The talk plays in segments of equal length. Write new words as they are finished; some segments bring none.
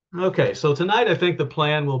Okay, so tonight I think the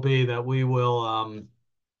plan will be that we will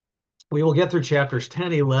get through chapters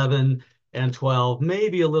 10, 11, and 12,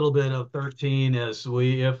 maybe a little bit of 13 as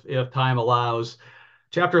we if time allows.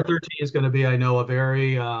 Chapter 13 is going to be, I know, a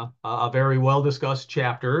very well discussed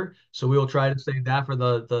chapter. So we will try to save that for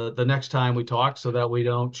the next time we talk so that we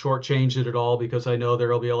don't shortchange it at all, because I know there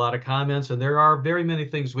will be a lot of comments and there are very many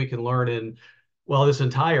things we can learn in, well, this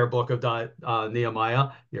entire book of Nehemiah.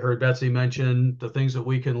 You heard Betsy mention the things that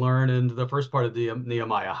we can learn in the first part of the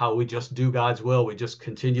Nehemiah, how we just do God's will. We just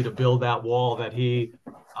continue to build that wall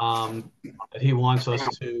um, that he wants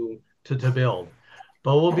us to build.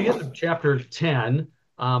 But we'll begin in chapter 10.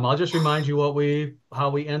 I'll just remind you how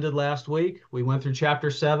we ended last week. We went through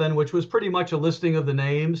chapter 7, which was pretty much a listing of the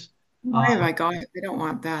names. Why have Um, I got it? I don't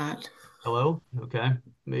want that. Hello. Okay.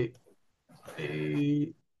 Me,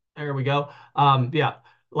 there we go. Yeah.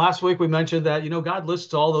 Last week we mentioned that, God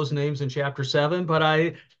lists all those names in chapter 7,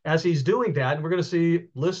 but as he's doing that, and we're going to see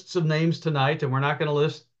lists of names tonight, and we're not going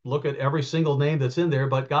to look at every single name that's in there,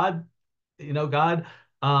 but God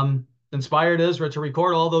inspired Ezra to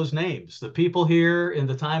record all those names. The people here in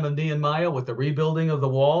the time of Nehemiah with the rebuilding of the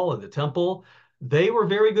wall and the temple, they were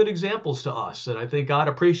very good examples to us. And I think God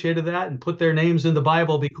appreciated that and put their names in the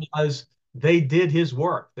Bible because they did his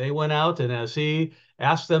work. They went out, and as he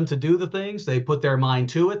asked them to do the things, they put their mind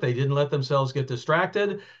to it. They didn't let themselves get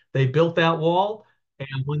distracted. They built that wall.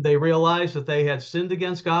 And when they realized that they had sinned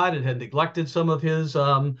against God and had neglected some of his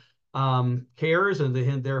cares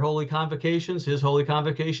and their holy convocations, his holy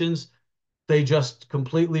convocations, they just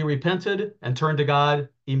completely repented and turned to God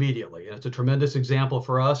immediately. And it's a tremendous example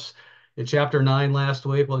for us. In chapter 9 last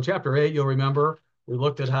week, well, in chapter 8, you'll remember we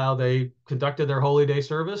looked at how they conducted their holy day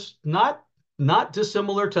service, not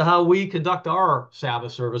dissimilar to how we conduct our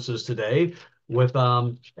Sabbath services today, with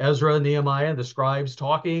Ezra, Nehemiah, and the scribes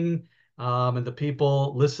talking, and the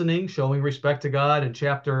people listening, showing respect to God. In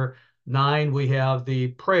chapter 9, we have the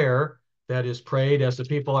prayer that is prayed as the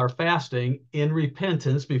people are fasting in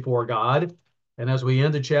repentance before God. And as we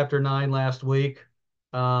ended chapter 9 last week,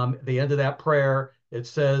 the end of that prayer, it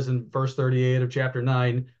says in verse 38 of chapter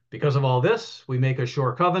 9, because of all this, we make a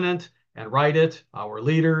sure covenant and write it. Our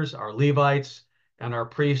leaders, our Levites, and our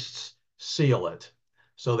priests seal it.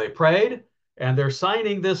 So they prayed and they're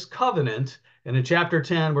signing this covenant. And in chapter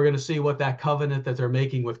 10, we're going to see what that covenant that they're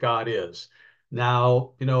making with God is.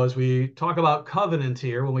 Now, as we talk about covenant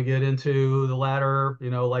here, when we get into the latter,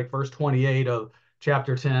 like verse 28 of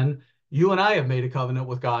chapter 10, you and I have made a covenant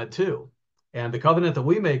with God too. And the covenant that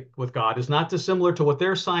we make with God is not dissimilar to what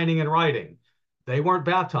they're signing and writing. They weren't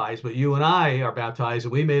baptized, but you and I are baptized,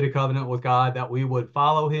 and we made a covenant with God that we would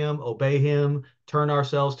follow him, obey him, turn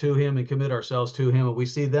ourselves to him, and commit ourselves to him. And we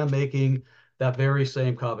see them making that very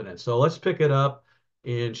same covenant. So let's pick it up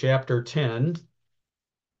in chapter 10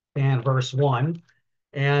 and verse 1.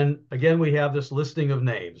 And again, we have this listing of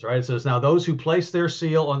names, right? It says, now those who placed their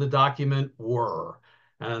seal on the document were.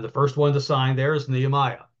 And the first one to sign there is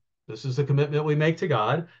Nehemiah. This is the commitment we make to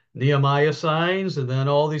God. Nehemiah signs, and then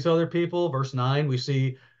all these other people. Verse 9, we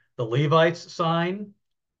see the Levites sign.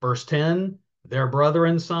 Verse 10, their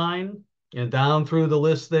brethren sign. And down through the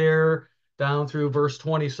list there, down through verse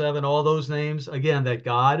 27, all those names, again, that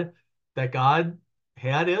God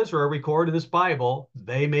had Israel record in this Bible.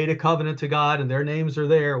 They made a covenant to God, and their names are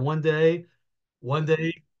there. One day,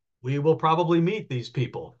 we will probably meet these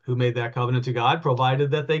people who made that covenant to God,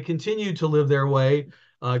 provided that they continue to live their way,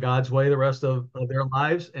 God's way, the rest of their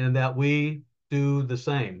lives, and that we do the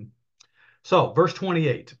same. So, verse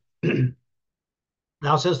 28.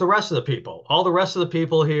 Now it says the rest of the people, all the rest of the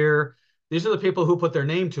people here, these are the people who put their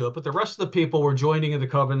name to it, but the rest of the people were joining in the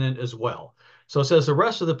covenant as well. So it says the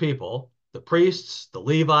rest of the people, the priests, the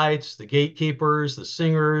Levites, the gatekeepers, the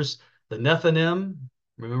singers, the Nethinim.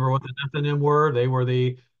 Remember what the Nethinim were? They were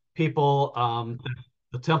the people,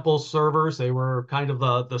 the temple servers. They were kind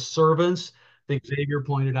of the servants. I think Xavier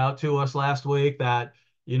pointed out to us last week that,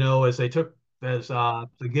 as the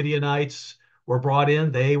Gideonites were brought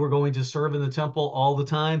in. They were going to serve in the temple all the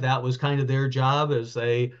time. That was kind of their job as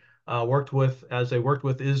they worked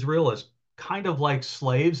with Israel as kind of like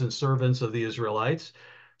slaves and servants of the Israelites.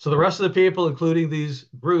 So the rest of the people, including these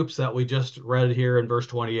groups that we just read here in verse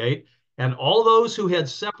 28, and all those who had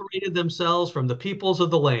separated themselves from the peoples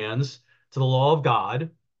of the lands to the law of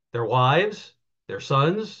God, their wives, their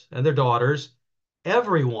sons, and their daughters,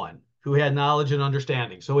 everyone who had knowledge and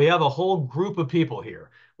understanding. So we have a whole group of people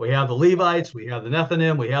here. We have the Levites, we have the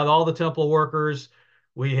Nethinim, we have all the temple workers,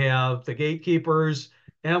 we have the gatekeepers,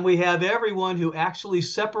 and we have everyone who actually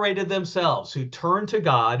separated themselves, who turned to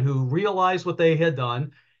God, who realized what they had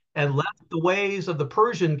done, and left the ways of the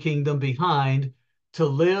Persian kingdom behind to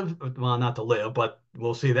live, well, not to live, but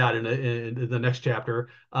we'll see that in the next chapter.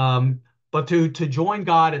 But to join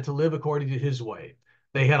God and to live according to His way.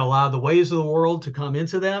 They had allowed the ways of the world to come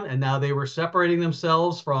into them, and now they were separating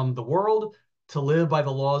themselves from the world to live by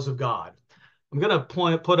the laws of God. I'm going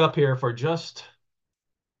to put up here for just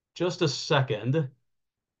a second.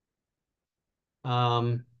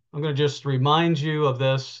 I'm going to just remind you of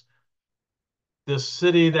this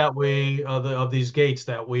city that of these gates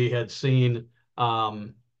that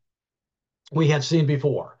um, we had seen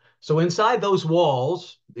before. So inside those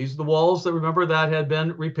walls, these are the walls that remember that had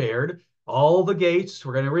been repaired. All the gates,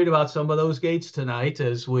 we're going to read about some of those gates tonight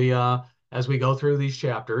as we go through these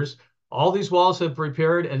chapters. All these walls have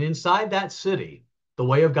repaired, and inside that city, the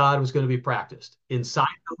way of God was going to be practiced. Inside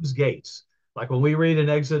those gates, like when we read in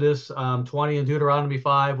Exodus 20 and Deuteronomy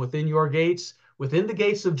 5, within your gates, within the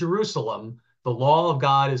gates of Jerusalem, the law of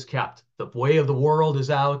God is kept. The way of the world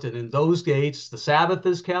is out, and in those gates, the Sabbath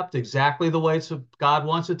is kept exactly the way God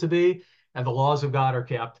wants it to be, and the laws of God are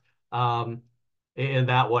kept in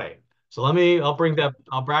that way. So bring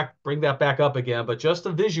that back up again, but just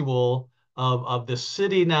a visual of the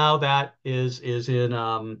city now that is in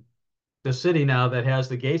the city now that has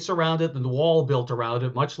the gates around it and the wall built around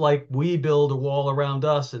it, much like we build a wall around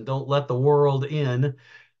us and don't let the world in.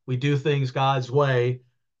 We do things God's way.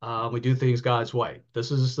 We do things God's way.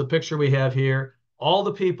 This is the picture we have here. All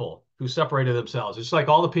the people who separated themselves, it's like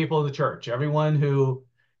all the people in the church, everyone who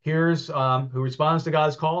hears, who responds to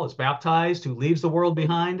God's call, is baptized, who leaves the world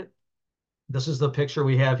behind. This is the picture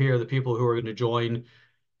we have here, the people who are going to join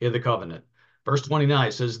in the covenant. Verse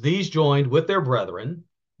 29 says, These joined with their brethren,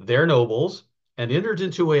 their nobles, and entered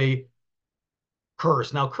into a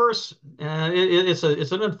curse. Now, curse,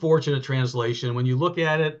 it's an unfortunate translation. When you look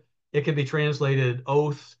at it, it can be translated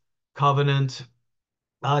oath, covenant.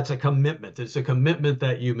 It's a commitment. It's a commitment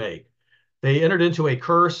that you make. They entered into a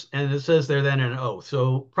curse, and it says there then an oath.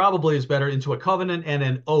 So probably it's better into a covenant and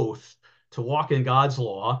an oath to walk in God's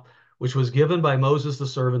law, which was given by Moses, the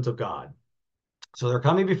servant of God. So they're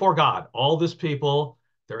coming before God. All this people,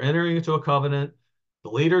 they're entering into a covenant. The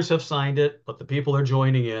leaders have signed it, but the people are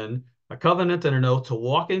joining in a covenant and an oath to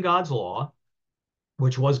walk in God's law,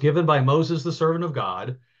 which was given by Moses, the servant of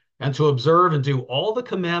God, and to observe and do all the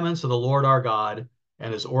commandments of the Lord our God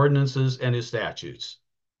and his ordinances and his statutes.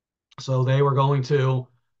 So they were going to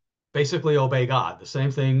basically obey God. The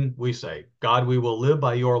same thing we say, God, we will live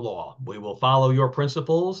by your law. We will follow your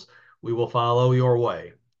principles. We will follow your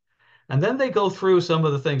way. And then they go through some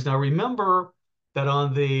of the things. Now, remember that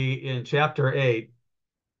in chapter 8,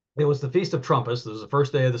 it was the Feast of Trumpets. This was the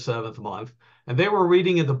first day of the seventh month. And they were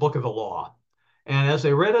reading in the book of the law. And as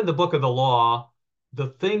they read in the book of the law, the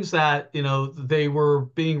things that, they were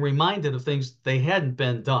being reminded of things they hadn't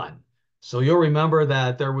been done. So you'll remember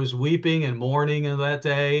that there was weeping and mourning in that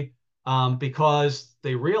day because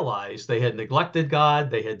they realized they had neglected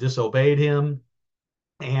God, they had disobeyed him,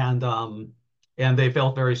 and they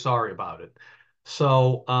felt very sorry about it.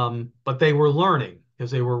 So, but they were learning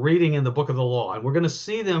because they were reading in the book of the law, and we're going to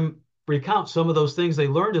see them recount some of those things they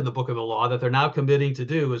learned in the book of the law that they're now committing to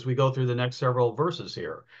do as we go through the next several verses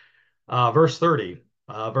here. Verse 30,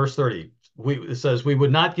 it says, "We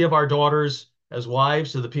would not give our daughters as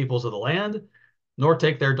wives to the peoples of the land, nor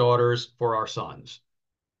take their daughters for our sons."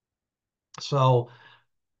 So,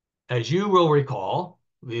 as you will recall,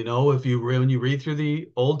 if when you read through the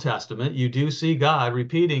Old Testament, you do see God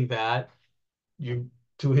repeating that you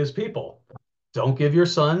to his people. Don't give your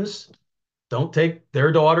sons, don't take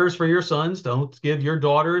their daughters for your sons, don't give your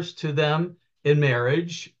daughters to them in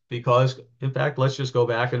marriage, because in fact, let's just go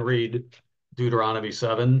back and read Deuteronomy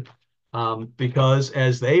 7. Because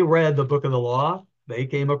as they read the book of the law, they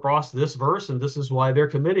came across this verse, and this is why they're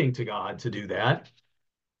committing to God to do that.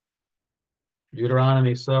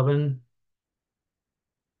 Deuteronomy 7.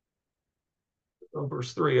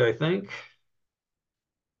 Verse 3, I think.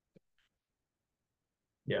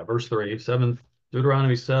 Yeah, verse 3, 7,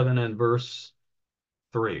 Deuteronomy 7 and verse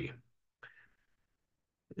 3.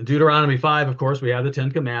 In Deuteronomy 5, of course, we have the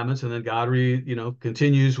Ten Commandments, and then God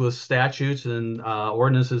continues with statutes and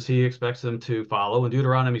ordinances he expects them to follow. In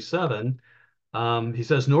Deuteronomy 7, he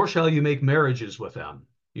says, "Nor shall you make marriages with them.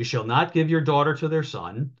 You shall not give your daughter to their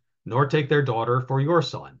son, nor take their daughter for your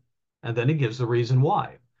son." And then he gives the reason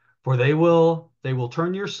why. "For they will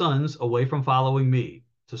turn your sons away from following me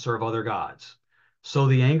to serve other gods. So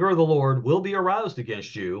the anger of the Lord will be aroused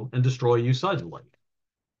against you and destroy you suddenly."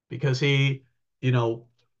 Because you know,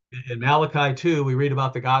 in Malachi 2, we read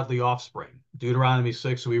about the godly offspring. Deuteronomy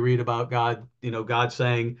 6, we read about God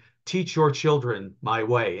saying, "Teach your children my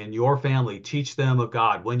way, and your family teach them of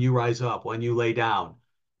God when you rise up, when you lay down.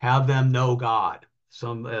 Have them know God."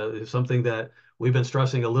 something that we've been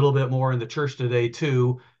stressing a little bit more in the church today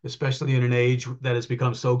too, especially in an age that has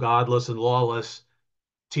become so godless and lawless.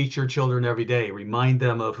 Teach your children every day. Remind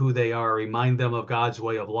them of who they are. Remind them of God's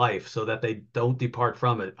way of life so that they don't depart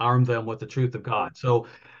from it. Arm them with the truth of God. So,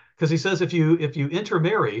 because he says if you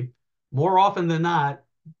intermarry, more often than not,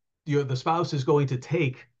 the spouse is going to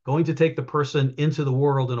take the person into the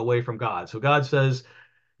world and away from God. So God says,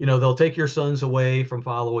 they'll take your sons away from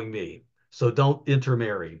following me. So don't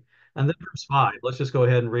intermarry. And then verse 5, let's just go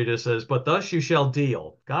ahead and read it. It says, but thus you shall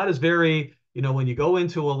deal. God is very, when you go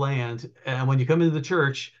into a land and when you come into the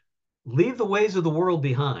church, leave the ways of the world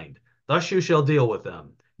behind. Thus you shall deal with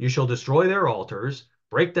them. You shall destroy their altars,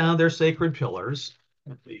 break down their sacred pillars.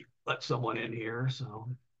 Let me let someone in here. So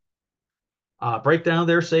break down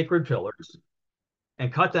their sacred pillars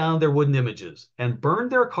and cut down their wooden images and burn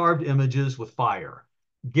their carved images with fire.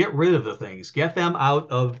 Get rid of the things, get them out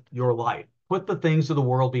of your life. Put the things of the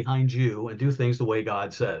world behind you and do things the way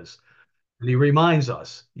God says. And he reminds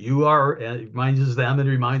us, and he reminds them and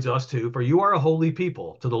reminds us too, for you are a holy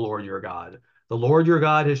people to the Lord your God. The Lord your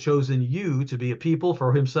God has chosen you to be a people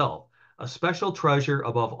for himself, a special treasure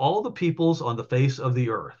above all the peoples on the face of the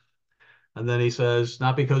earth. And then he says,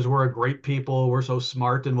 not because we're a great people, we're so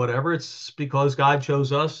smart and whatever, it's because God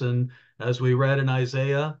chose us. And as we read in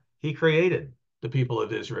Isaiah, he created the people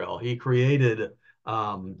of Israel. He created,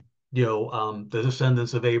 the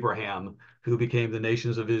descendants of Abraham who became the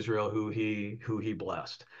nations of Israel, who he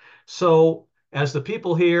blessed. So as the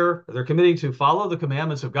people here, they're committing to follow the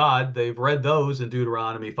commandments of God. They've read those in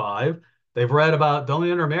Deuteronomy 5. They've read about don't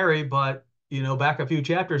intermarry, but back a few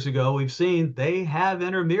chapters ago, we've seen they have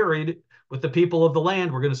intermarried with the people of the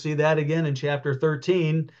land. We're going to see that again in chapter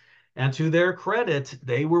 13. And to their credit,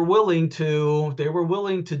 they were willing to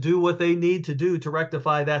do what they need to do to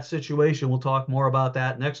rectify that situation. We'll talk more about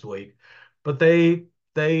that next week. But they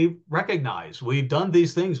recognize we've done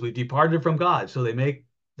these things. We've departed from God. So they make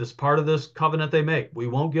this part of this covenant they make. We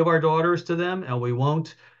won't give our daughters to them, and we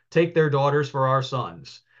won't take their daughters for our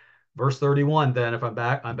sons. Verse 31, then, if I'm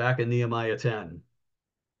back in Nehemiah 10.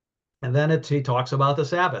 And then he talks about the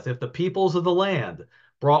Sabbath. If the peoples of the land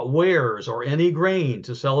brought wares or any grain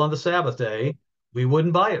to sell on the Sabbath day, we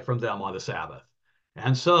wouldn't buy it from them on the Sabbath.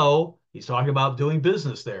 And so he's talking about doing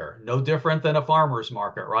business there, no different than a farmer's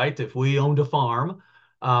market, right? If we owned a farm,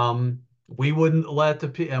 we wouldn't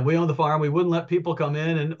and we owned the farm, we wouldn't let people come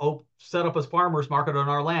in and set up a farmer's market on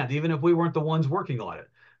our land, even if we weren't the ones working on it.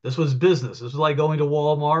 This was business. This was like going to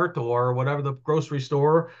Walmart or whatever the grocery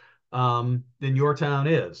store in your town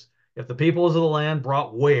is. If the peoples of the land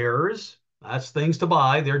brought wares, that's things to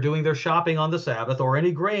buy, they're doing their shopping on the Sabbath, or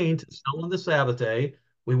any grain to sell on the Sabbath day,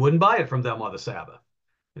 we wouldn't buy it from them on the Sabbath.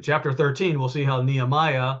 In chapter 13, we'll see how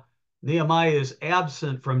Nehemiah is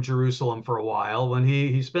absent from Jerusalem for a while. When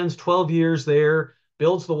he spends 12 years there,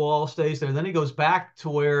 builds the wall, stays there. Then he goes back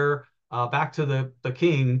to the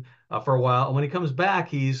king for a while. And when he comes back,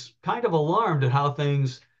 he's kind of alarmed at how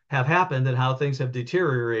things have happened and how things have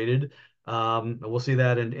deteriorated. We'll see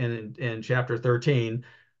that in chapter 13.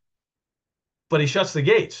 But he shuts the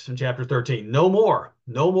gates in chapter 13. No more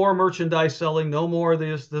merchandise selling, no more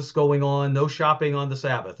this going on, no shopping on the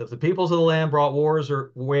Sabbath. If the peoples of the land brought wares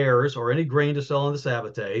or any grain to sell on the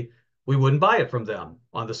Sabbath day, we wouldn't buy it from them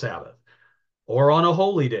on the Sabbath or on a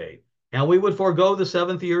holy day. And we would forego the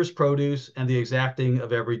seventh year's produce and the exacting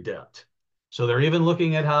of every debt. So they're even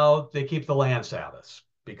looking at how they keep the land Sabbaths,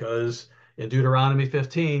 because in Deuteronomy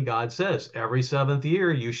 15, God says, every seventh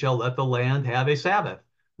year you shall let the land have a Sabbath.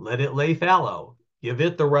 Let it lay fallow. Give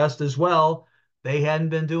it the rest as well. They hadn't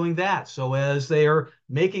been doing that. So as they are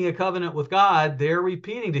making a covenant with God, they're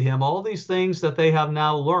repeating to him all these things that they have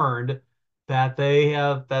now learned that they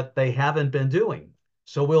haven't been doing.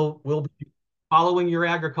 So we'll be following your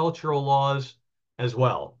agricultural laws as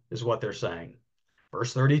well, is what they're saying.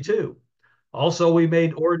 Verse 32. Also, we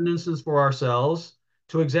made ordinances for ourselves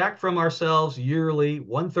to exact from ourselves yearly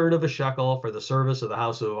 1/3 of a shekel for the service of the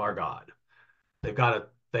house of our God.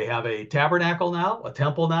 They have a tabernacle now, a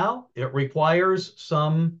temple now. It requires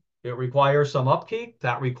some upkeep.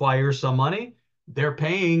 That requires some money. They're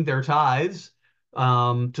paying their tithes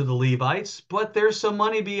to the Levites, but there's some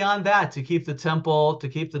money beyond that to keep the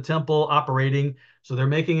temple operating. So they're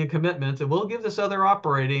making a commitment, and we'll give this other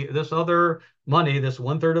money, this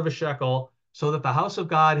 1/3 of a shekel, so that the house of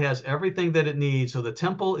God has everything that it needs. So the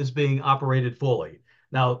temple is being operated fully.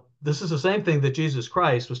 Now, this is the same thing that Jesus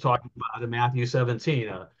Christ was talking about in Matthew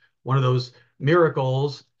 17, one of those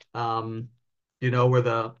miracles, where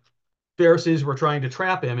the Pharisees were trying to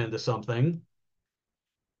trap him into something,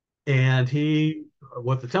 and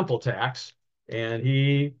with the temple tax, and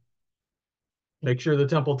he make sure the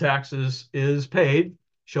temple taxes is paid,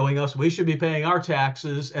 showing us we should be paying our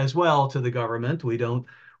taxes as well to the government. We don't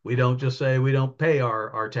just say we don't pay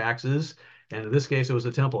our taxes. And in this case, it was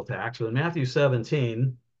a temple tax. So in Matthew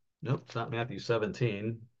 17, nope, it's not Matthew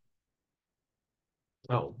 17.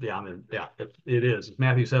 Oh, yeah, yeah, it is. It's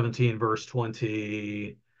Matthew 17, verse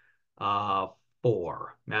 24.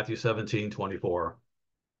 Matthew 17, 24.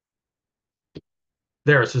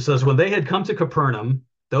 There, so it says, when they had come to Capernaum,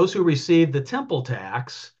 those who received the temple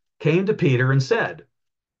tax came to Peter and said,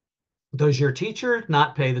 does your teacher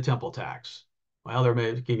not pay the temple tax? Well, they're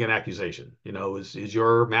making an accusation. Is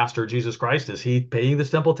your master Jesus Christ, is he paying this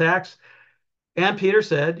temple tax? And Peter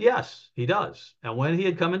said, yes, he does. And when he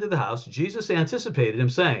had come into the house, Jesus anticipated him,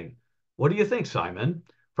 saying, what do you think, Simon?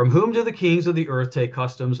 From whom do the kings of the earth take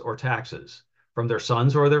customs or taxes? From their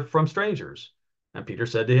sons or from strangers? And Peter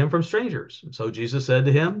said to him, from strangers. And so Jesus said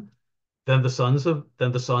to him, then the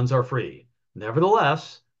sons are free.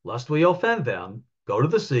 Nevertheless, lest we offend them, go to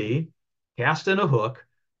the sea, cast in a hook,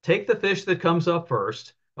 take the fish that comes up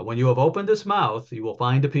first, and when you have opened its mouth, you will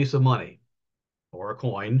find a piece of money or a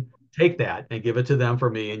coin. Take that and give it to them for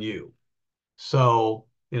me and you. So,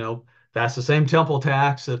 that's the same temple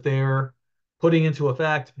tax that they're putting into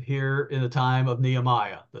effect here in the time of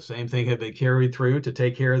Nehemiah. The same thing had been carried through to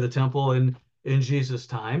take care of the temple in Jesus'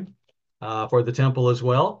 time, for the temple as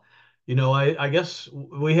well. I guess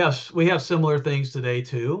we have similar things today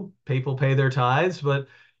too. People pay their tithes, but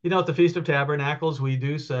at the Feast of Tabernacles, we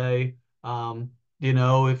do say,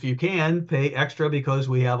 if you can pay extra because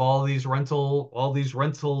we have all these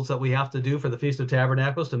rentals that we have to do for the Feast of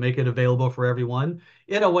Tabernacles to make it available for everyone.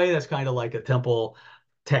 In a way, that's kind of like a temple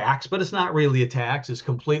tax, but it's not really a tax. It's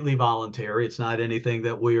completely voluntary. It's not anything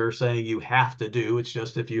that we are saying you have to do. It's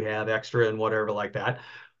just if you have extra and whatever like that.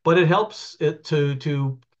 But it helps it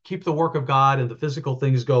to keep the work of God and the physical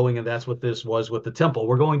things going, and that's what this was with the temple.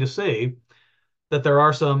 We're going to see that there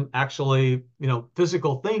are some actually,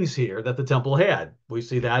 physical things here that the temple had. We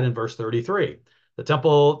see that in verse 33. The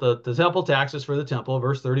temple taxes for the temple,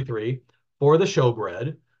 verse 33, for the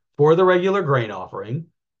showbread, for the regular grain offering,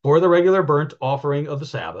 for the regular burnt offering of the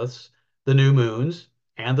Sabbaths, the new moons,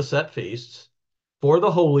 and the set feasts, for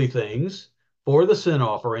the holy things, for the sin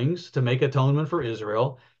offerings to make atonement for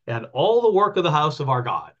Israel, and all the work of the house of our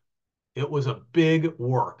God. It was a big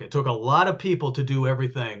work. It took a lot of people to do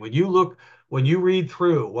everything. When you read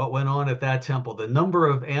through what went on at that temple, the number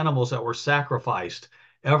of animals that were sacrificed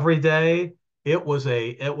every day, it was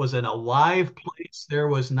an alive place. There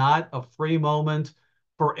was not a free moment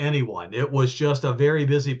for anyone. It was just a very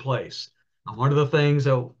busy place. And one of the things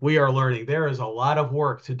that we are learning, there is a lot of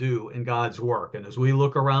work to do in God's work. And as we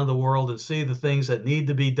look around the world and see the things that need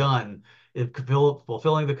to be done, in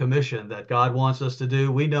fulfilling the commission that God wants us to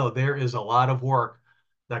do, we know there is a lot of work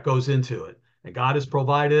that goes into it. And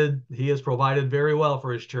He has provided very well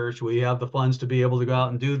for His church. We have the funds to be able to go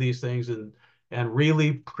out and do these things and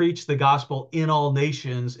really preach the gospel in all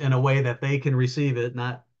nations in a way that they can receive it,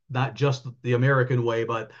 not just the American way,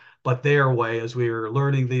 but their way as we are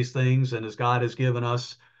learning these things and as God has given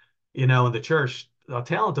us, in the church,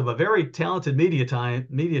 a very talented media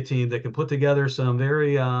team that can put together some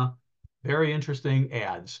very interesting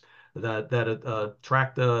ads that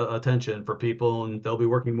attract attention for people, and they'll be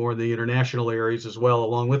working more in the international areas as well,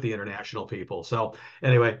 along with the international people. So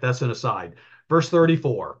anyway, that's an aside. Verse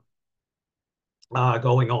 34,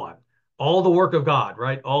 going on. All the work of God,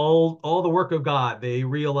 right? All the work of God. They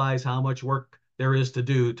realize how much work there is to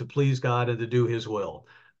do to please God and to do His will.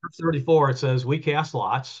 Verse 34, it says, we cast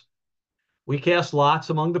lots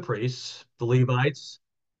among the priests, the Levites,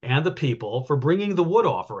 and the people for bringing the wood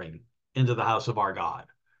offering into the house of our God.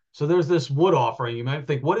 So there's this wood offering. You might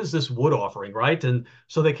think, what is this wood offering, right? And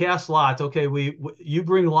so they cast lots. Okay, you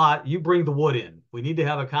bring the wood in. We need to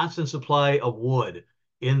have a constant supply of wood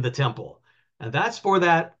in the temple. And that's for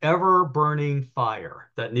that ever burning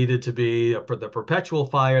fire that needed to be for the perpetual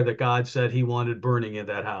fire that God said He wanted burning in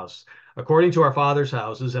that house. According to our fathers'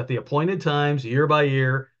 houses, at the appointed times, year by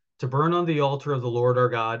year, to burn on the altar of the Lord our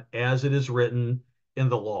God, as it is written in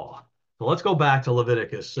the law. So let's go back to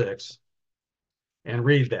Leviticus 6 and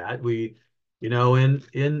read that.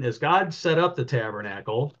 In as God set up the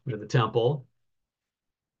tabernacle, the temple,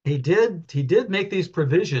 he did make these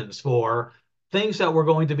provisions for things that were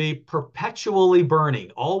going to be perpetually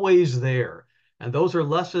burning, always there. And those are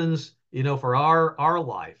lessons, for our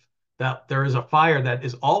life, that there is a fire that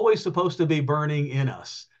is always supposed to be burning in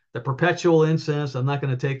us. The perpetual incense, I'm not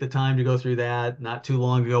going to take the time to go through that. Not too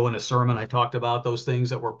long ago in a sermon, I talked about those things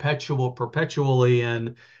that were perpetually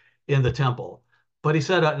in the temple. But he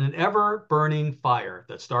said, an ever burning fire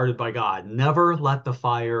that's started by God, never let the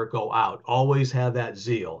fire go out. Always have that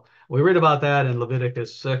zeal. We read about that in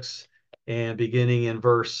Leviticus 6 and beginning in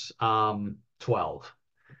verse 12.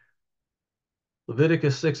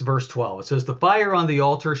 Leviticus 6, verse 12. It says, the fire on the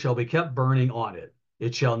altar shall be kept burning on it.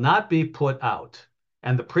 It shall not be put out.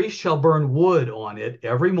 And the priest shall burn wood on it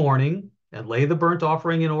every morning and lay the burnt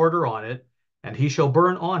offering in order on it. And he shall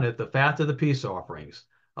burn on it the fat of the peace offerings.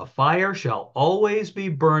 A fire shall always be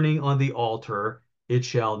burning on the altar. It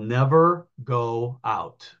shall never go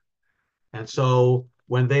out. And so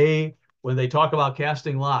when they talk about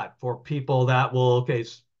casting lot for people that will, okay,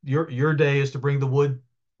 your day is to bring the wood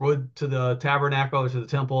to the tabernacle or to the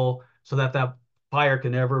temple so that that fire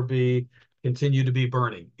can never be continue to be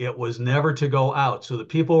burning. It was never to go out. So the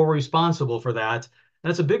people were responsible for that. And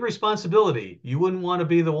it's a big responsibility. You wouldn't want to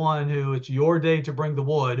be the one who it's your day to bring the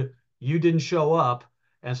wood. You didn't show up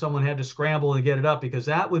and someone had to scramble and get it up because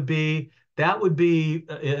that would be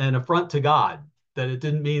an affront to God that it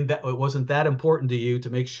didn't mean that it wasn't that important to you to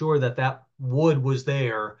make sure that that wood was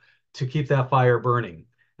there to keep that fire burning.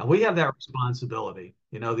 And we have that responsibility,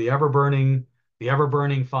 the ever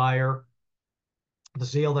burning fire, the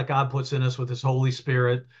zeal that God puts in us with his Holy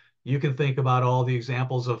Spirit. You can think about all the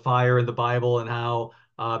examples of fire in the Bible and how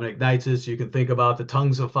it ignites us. You can think about the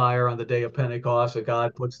tongues of fire on the day of Pentecost that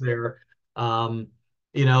God puts there. Um,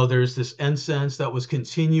 there's this incense that was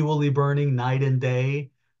continually burning night and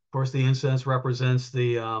day. Of course, the incense represents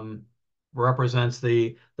the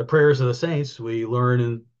prayers of the saints. We learn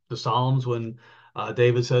in the Psalms when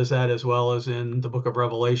David says that, as well as in the book of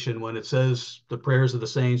Revelation when it says the prayers of the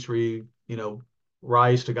saints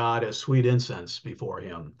rise to God as sweet incense before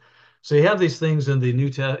him. So you have these things in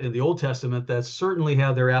the Old Testament that certainly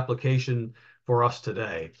have their application for us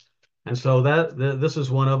today. And so this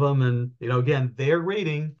is one of them. And again, they're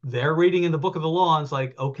reading in the book of the law, and it's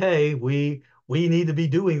like, okay, we need to be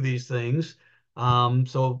doing these things.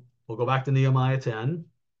 So we'll go back to Nehemiah 10.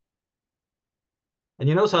 And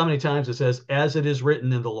you notice how many times it says, as it is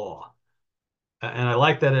written in the law. And I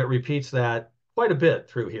like that it repeats that quite a bit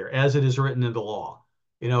through here, as it is written in the law,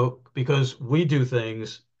 because we do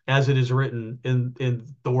things as it is written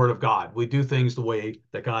in the Word of God. We do things the way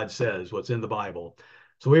that God says, what's in the Bible.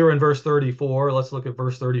 So we were in verse 34. Let's look at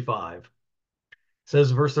verse 35. It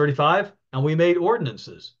says, verse 35, and we made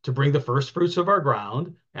ordinances to bring the first fruits of our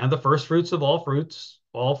ground and the first fruits of all fruits,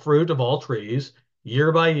 all fruit of all trees,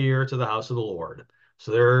 year by year to the house of the Lord.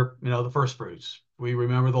 So they're, the first fruits. We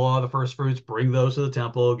remember the law of the first fruits, bring those to the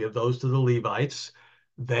temple, give those to the Levites.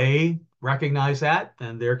 They recognize that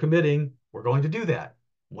and they're committing, we're going to do that.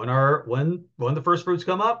 When the first fruits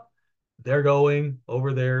come up, they're going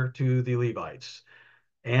over there to the Levites.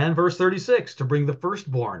 And verse 36, to bring the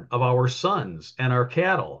firstborn of our sons and our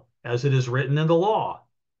cattle, as it is written in the law,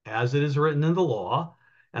 as it is written in the law,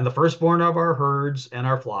 and the firstborn of our herds and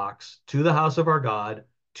our flocks to the house of our God,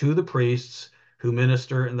 to the priests who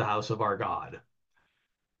minister in the house of our God.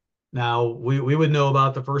 Now, we would know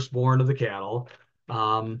about the firstborn of the cattle.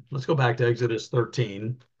 Let's go back to Exodus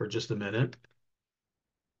 13 for just a minute.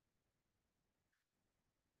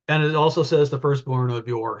 And it also says the firstborn of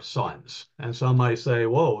your sons. And some might say,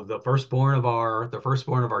 whoa, the firstborn of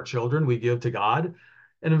our children we give to God.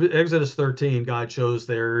 And in Exodus 13, God shows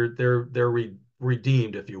they're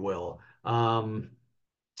redeemed, if you will.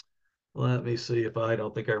 Let me see if I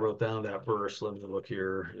don't think I wrote down that verse. Let me look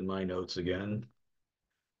here in my notes again.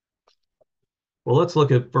 Well, let's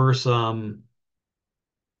look at verse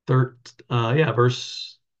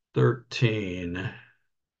 13.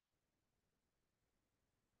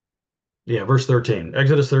 Yeah, verse 13.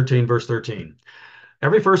 Exodus 13, verse 13.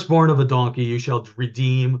 Every firstborn of a donkey you shall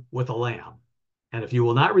redeem with a lamb. And if you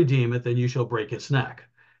will not redeem it, then you shall break its neck.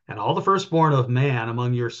 And all the firstborn of man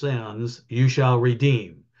among your sons you shall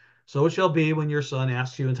redeem. So it shall be when your son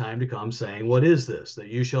asks you in time to come, saying, what is this? That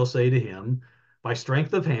you shall say to him, by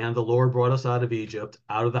strength of hand, the Lord brought us out of Egypt,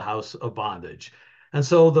 out of the house of bondage. And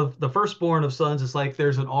so the firstborn of sons is like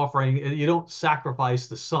there's an offering. You don't sacrifice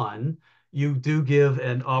the son. You do give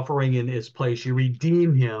an offering in its place. You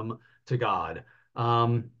redeem him to God.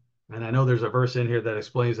 Um, and I know there's a verse in here that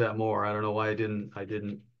explains that more. I don't know why I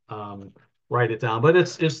didn't write it down, but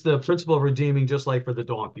it's the principle of redeeming, just like for the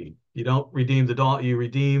donkey. You don't redeem the donkey, you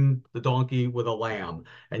redeem the donkey with a lamb,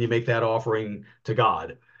 and you make that offering to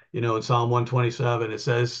God. In Psalm 127, it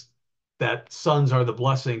says that sons are the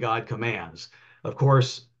blessing God commands. Of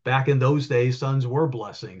course, back in those days, sons were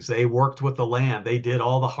blessings. They worked with the land. They did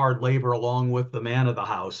all the hard labor along with the man of the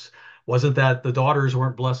house. Wasn't that the daughters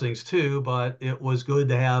weren't blessings too, but it was good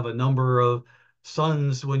to have a number of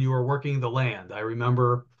sons when you were working the land. I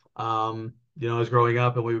remember I was growing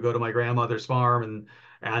up, and we would go to my grandmother's farm,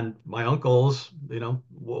 and my uncles,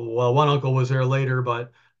 well, one uncle was there later,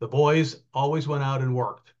 but the boys always went out and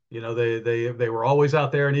worked. They were always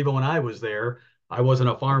out there, and even when I was there, I wasn't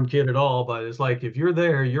a farm kid at all, but it's like if you're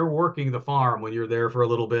there, you're working the farm when you're there for a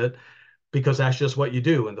little bit because that's just what you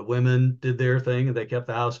do. And the women did their thing, and they kept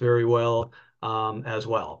the house very well, as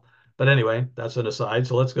well. But anyway, that's an aside.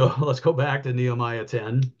 So let's go let's go back to Nehemiah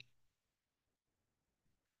 10.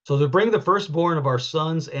 So to bring the firstborn of our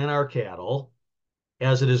sons and our cattle,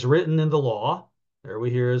 as it is written in the law, there we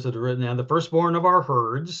hear as it is written, and the firstborn of our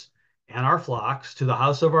herds and our flocks to the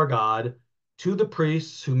house of our God, to the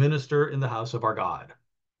priests who minister in the house of our God.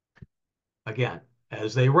 Again,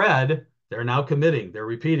 as they read, they're now committing, they're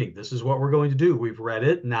repeating, this is what we're going to do. We've read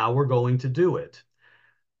it, now we're going to do it.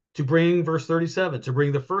 To bring, verse 37, to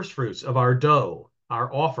bring the first fruits of our dough,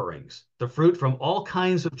 our offerings, the fruit from all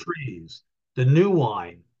kinds of trees, the new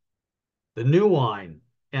wine, the new wine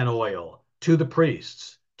and oil to the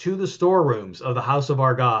priests, to the storerooms of the house of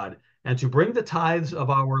our God, and to bring the tithes of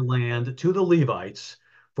our land to the Levites,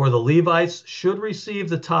 for the Levites should receive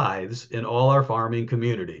the tithes in all our farming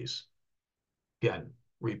communities. Again,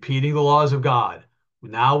 repeating the laws of God.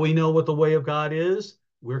 Now we know what the way of God is.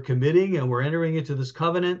 We're committing and we're entering into this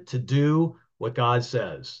covenant to do what God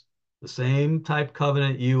says. The same type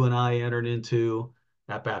covenant you and I entered into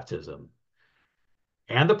at baptism.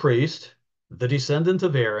 And the priest, the descendant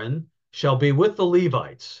of Aaron, shall be with the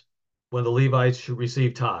Levites when the Levites should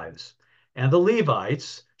receive tithes. And the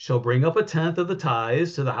Levites shall bring up a tenth of the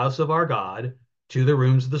tithes to the house of our God, to the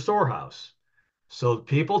rooms of the storehouse. So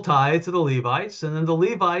people tithe to the Levites, and then the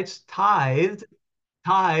Levites tithed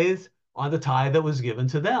on the tithe that was given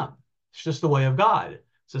to them. It's just the way of God.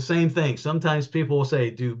 It's the same thing. Sometimes people will say,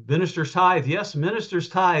 do ministers tithe? Yes, ministers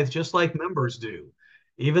tithe just like members do.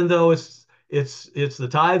 Even though it's the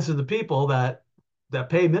tithes of the people that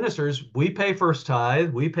pay ministers, we pay first tithe,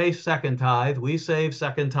 we pay second tithe, we save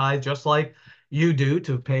second tithe just like you do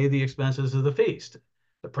to pay the expenses of the feast.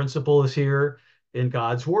 The principle is here in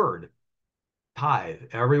God's word. Tithe.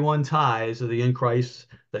 Everyone tithes of the in Christ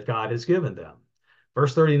that God has given them.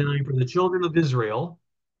 Verse 39, for the children of Israel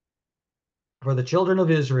and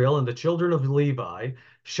the children of Levi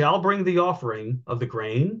shall bring the offering of the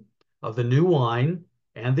grain, of the new wine,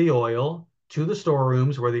 and the oil to the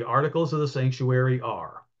storerooms where the articles of the sanctuary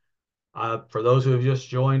are. For those who have just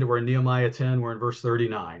joined, we're in Nehemiah 10, we're in verse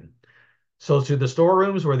 39. So to the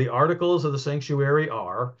storerooms where the articles of the sanctuary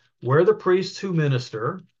are, where the priests who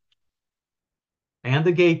minister, and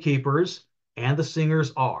the gatekeepers, and the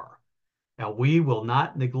singers are. And we will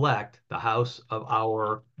not neglect the house of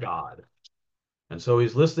our God. And so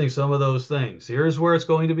he's listing some of those things. Here's where it's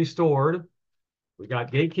going to be stored. We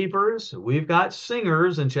got gatekeepers, we've got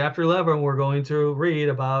singers. In chapter 11, we're going to read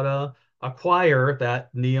about a choir that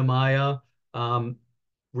Nehemiah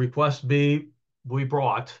request be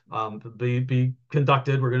brought, be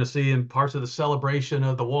conducted. We're going to see in parts of the celebration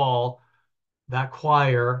of the wall that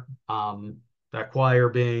choir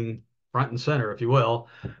being front and center, if you will.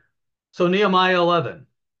 So Nehemiah 11.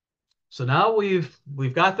 So now we've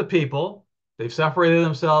got the people. They've separated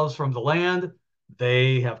themselves from the land.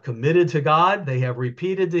 They have committed to God. They have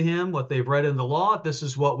repeated to him what they've read in the law. This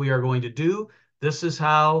is what we are going to do. This is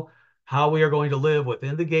how we are going to live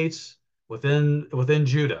within the gates, within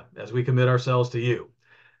Judah, as we commit ourselves to you.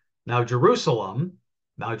 Now Jerusalem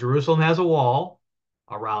has a wall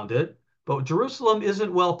around it, but Jerusalem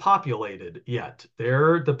isn't well populated yet.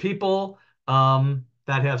 They're the people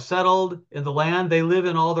that have settled in the land. They live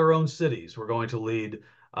in all their own cities. We're going to lead.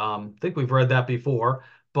 I think we've read that before,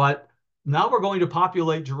 but now we're going to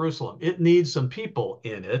populate Jerusalem. It needs some people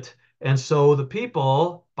in it. And so the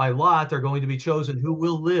people by lot are going to be chosen who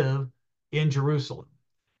will live in Jerusalem.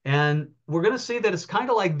 And we're going to see that it's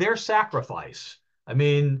kind of like their sacrifice. I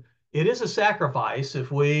mean, it is a sacrifice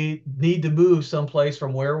if we need to move someplace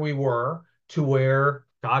from where we were to where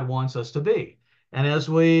God wants us to be. And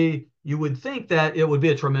you would think that it would be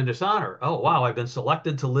a tremendous honor. Oh, wow, I've been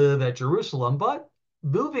selected to live at Jerusalem, but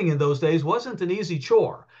moving in those days wasn't an easy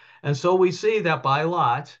chore. And so we see that by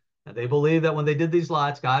lot, and they believe that when they did these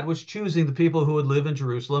lots, God was choosing the people who would live in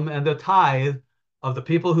Jerusalem, and the tithe of the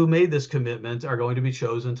people who made this commitment are going to be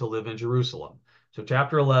chosen to live in Jerusalem. So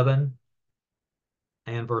chapter 11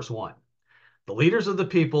 and verse 1. The leaders of the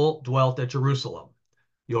people dwelt at Jerusalem.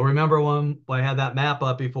 You'll remember when I had that map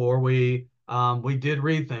up before, we did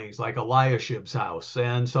read things like Eliashib's house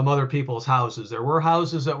and some other people's houses. There were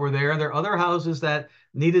houses that were there, and there are other houses that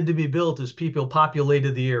needed to be built as people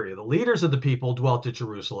populated the area. The leaders of the people dwelt at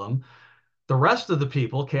Jerusalem. The rest of the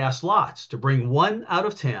people cast lots to bring 1 out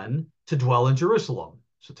of 10 to dwell in Jerusalem.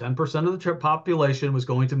 So 10% of the population was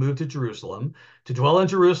going to move to dwell in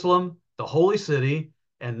Jerusalem, the holy city,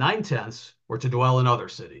 and 9/10 were to dwell in other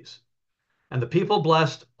cities. And the people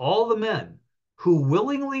blessed all the men who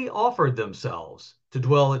willingly offered themselves to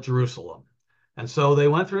dwell at Jerusalem. And so they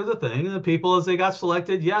went through the thing, and the people, as they got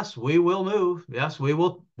selected, yes, we will move. Yes, we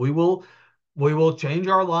will change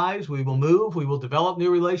our lives. We will move. We will develop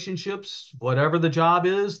new relationships, whatever the job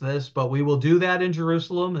is, but we will do that in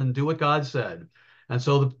Jerusalem and do what God said. And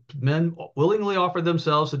so the men willingly offered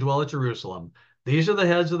themselves to dwell at Jerusalem. These are the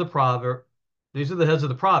heads of the province. These are the heads of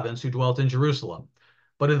the province who dwelt in Jerusalem.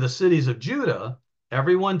 But in the cities of Judah,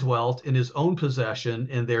 everyone dwelt in his own possession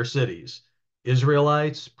in their cities.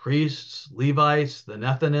 Israelites, priests, Levites, the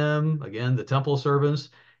Nethinim, again, the temple servants,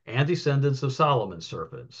 and descendants of Solomon's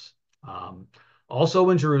servants. Um, Also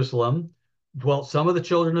in Jerusalem dwelt some of the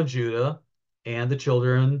children of Judah and the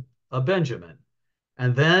children of Benjamin.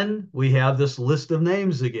 And then we have this list of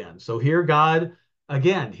names again. So here, God,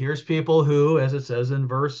 again, here's people who, as it says in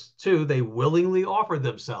verse 2, they willingly offered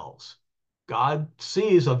themselves. God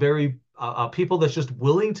sees a people that's just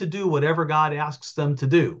willing to do whatever God asks them to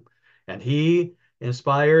do. And he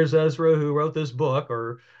inspires Ezra, who wrote this book,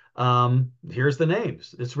 or here's the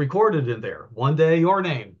names. It's recorded in there. One day your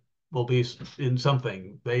name will be in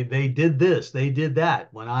something. They did this, they did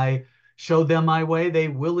that. When I showed them my way, they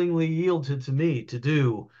willingly yielded to me to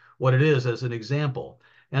do what it is as an example.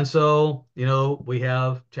 And so, we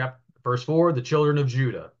have verse 4, the children of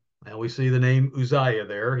Judah. And we see the name Uzziah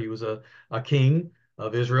there. He was a king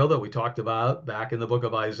of Israel that we talked about back in the book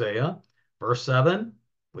of Isaiah. Verse 7,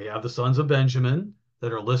 we have the sons of Benjamin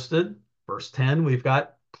that are listed. Verse 10, we've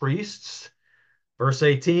got priests. Verse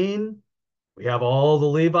 18, we have all the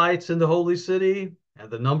Levites in the holy city and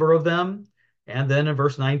the number of them. And then in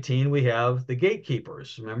verse 19, we have the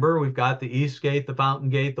gatekeepers. Remember, we've got the east gate, the fountain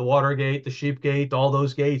gate, the water gate, the sheep gate, all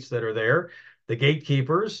those gates that are there, the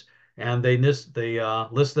gatekeepers. And they list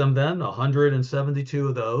them then, 172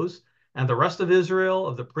 of those. And the rest of Israel,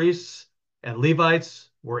 of the priests and Levites,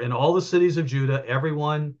 were in all the cities of Judah,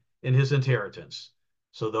 everyone in his inheritance.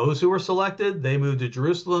 So those who were selected, they moved to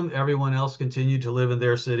Jerusalem. Everyone else continued to live in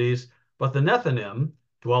their cities. But the Nethinim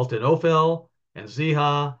dwelt in Ophel and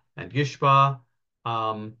Zihah and Gishpa,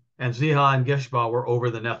 and Zihah and Gishpa were over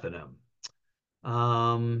the Nethinim.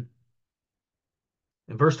 Um,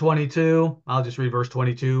 in verse 22, I'll just read verse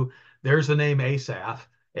 22. There's the name Asaph.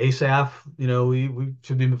 Asaph, we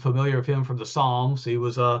should be familiar with him from the Psalms. He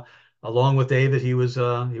was along with David, he was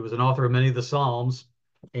an author of many of the Psalms,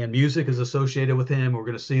 and music is associated with him. We're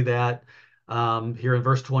going to see that here in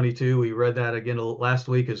verse 22. We read that again last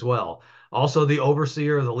week as well. Also, the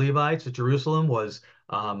overseer of the Levites at Jerusalem was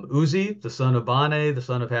Uzi, the son of Bani, the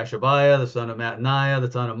son of Hashabiah, the son of Mattaniah,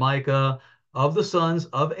 the son of Micah, of the sons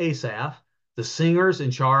of Asaph, the singers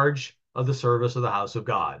in charge of the service of the house of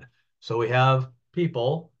God. So we have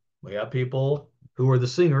people who are the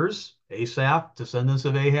singers, Asaph, descendants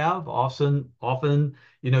of Ahab. Often,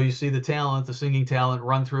 you see the singing talent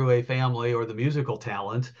run through a family, or the musical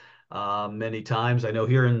talent. Many times, I know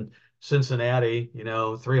here in Cincinnati,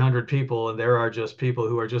 300 people, and there are just people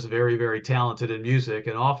who are just very, very talented in music.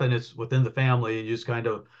 And often it's within the family, and you just kind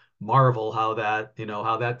of marvel how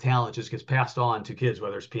that talent just gets passed on to kids,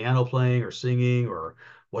 whether it's piano playing or singing or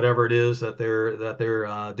whatever it is that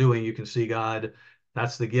they're doing. You can see God,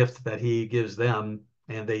 that's the gift that he gives them,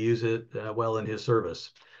 and they use it well in his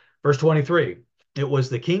service. Verse 23, it was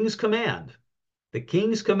the king's command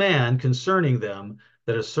concerning them,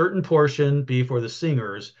 that a certain portion be for the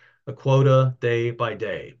singers, a quota day by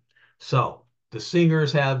day. So the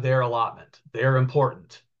singers have their allotment. They're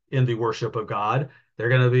important in the worship of God. They're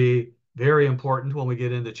going to be very important when we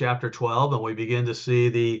get into chapter 12 and we begin to see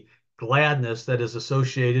the gladness that is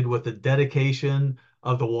associated with the dedication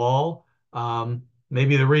of the wall.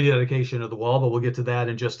 Maybe the rededication of the wall, but we'll get to that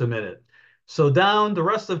in just a minute. So down the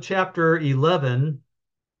rest of chapter 11,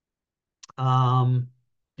 um,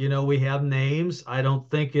 we have names. I don't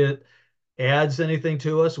think it adds anything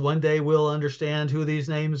to us. One day we'll understand who these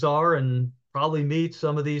names are and probably meet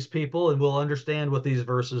some of these people, and we'll understand what these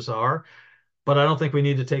verses are. But I don't think we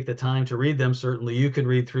need to take the time to read them. Certainly you can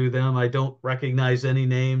read through them. I don't recognize any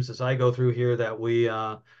names as I go through here that we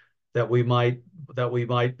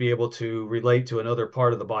might be able to relate to another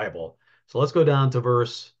part of the Bible. So let's go down to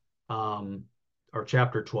or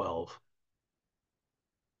chapter 12.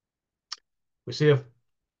 We see if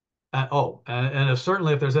and if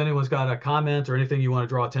certainly if there's anyone's got a comment or anything you want to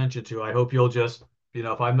draw attention to, I hope you'll just,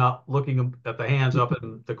 if I'm not looking at the hands up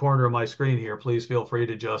in the corner of my screen here, please feel free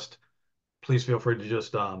to just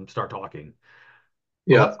start talking.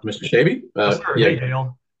 Well, Yeah, Mr. Shabi. yes, sir. Yeah, Hey,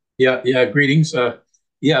 Dale. yeah, yeah. Greetings.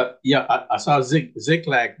 Yeah, yeah. I saw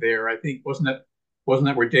Ziklag there. I think wasn't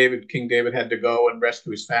that where King David had to go and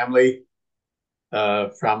rescue his family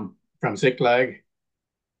from Ziklag?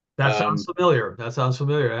 That sounds Um, familiar. That sounds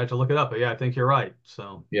familiar. I have to look it up, but yeah, I think you're right.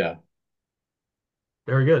 So yeah,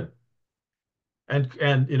 very good. And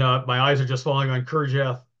my eyes are just falling on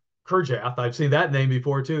Kirjath. Kirjath. I've seen that name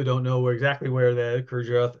before too. Don't know exactly where the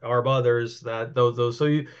Kirjath Arba. There's that those.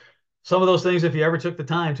 So some of those things, if you ever took the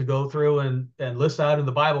time to go through and list out in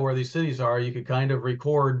the Bible where these cities are, you could kind of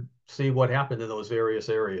record, see what happened in those various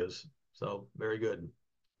areas. So very good.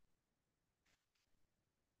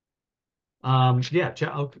 Yeah.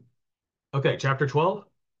 Okay. Chapter 12.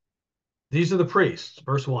 These are the priests.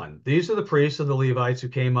 Verse 1. These are the priests and the Levites who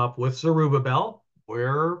came up with Zerubbabel.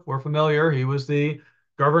 We're familiar. He was the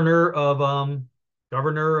governor of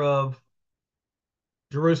governor of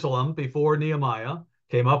Jerusalem before Nehemiah.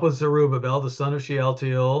 Came up with Zerubbabel, the son of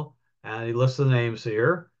Shealtiel, and he lists the names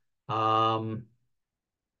here. Um,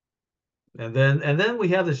 and then we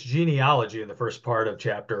have this genealogy in the first part of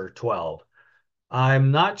chapter 12.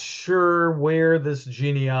 I'm not sure where this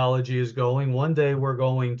genealogy is going. One day we're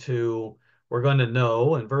going to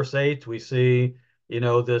know. In verse 8, we see,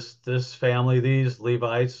 this family, these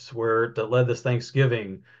Levites were that led this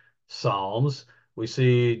Thanksgiving Psalms. We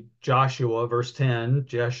see Joshua, verse 10,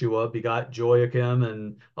 Jeshua begot Joachim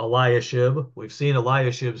and Eliashib. We've seen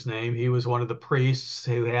Eliashib's name. He was one of the priests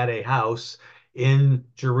who had a house in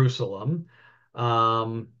Jerusalem.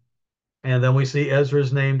 Um, and then we see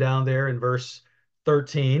Ezra's name down there in verse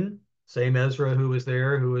 13. Same Ezra who was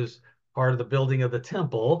there, who was part of the building of the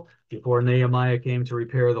temple before Nehemiah came to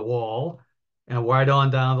repair the wall. And right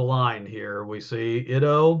on down the line here, we see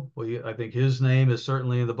Iddo. I think his name is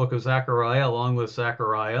certainly in the book of Zechariah, along with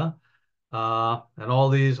Zechariah, and all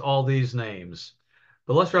these names.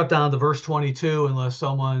 But let's drop down to verse 22, unless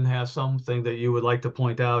someone has something that you would like to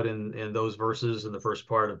point out in those verses in the first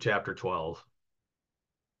part of chapter 12.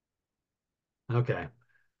 Okay.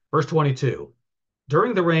 Verse 22.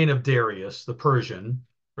 During the reign of Darius the Persian,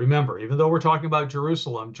 remember, even though we're talking about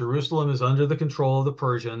Jerusalem, Jerusalem is under the control of the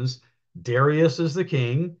Persians. Darius is the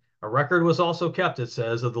king. A record was also kept, it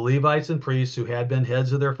says, of the Levites and priests who had been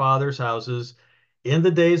heads of their fathers' houses in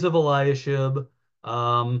the days of Eliashib,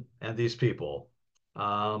 and these people.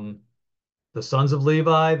 Um, the sons of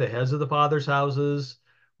Levi, the heads of the fathers' houses,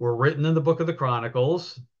 were written in the book of the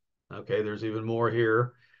Chronicles. Okay, there's even more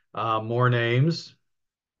here, more names.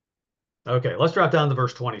 Okay, let's drop down to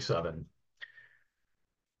verse 27.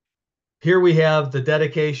 Here we have the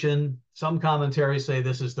dedication. Some commentaries say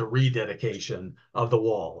this is the rededication of the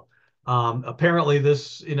wall. Apparently,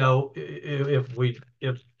 this, if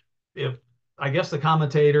I guess the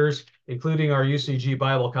commentators, including our UCG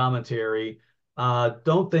Bible commentary,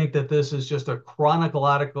 don't think that this is just a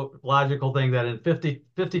chronological logical thing that in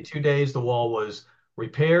 52 days the wall was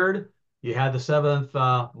repaired. You had the seventh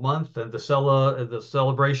month and the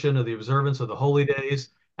celebration of the observance of the holy days,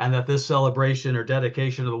 and that this celebration or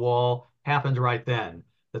dedication of the wall happened right then.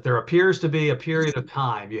 That there appears to be a period of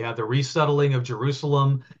time. You have the resettling of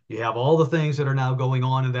Jerusalem. You have all the things that are now going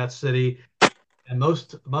on in that city, and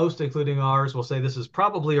most, including ours, will say this is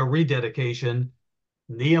probably a rededication.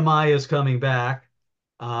 Nehemiah is coming back,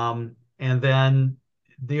 and then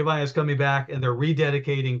Nehemiah is coming back, and they're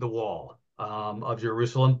rededicating the wall of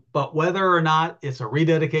Jerusalem. But whether or not it's a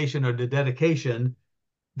rededication or the dedication,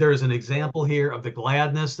 there's an example here of the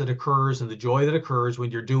gladness that occurs and the joy that occurs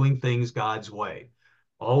when you're doing things God's way.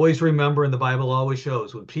 Always remember, and the Bible always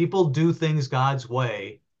shows, when people do things God's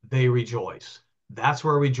way, they rejoice. That's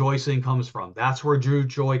where rejoicing comes from. That's where true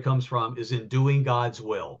joy comes from, is in doing God's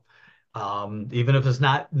will. Even if it's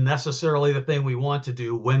not necessarily the thing we want to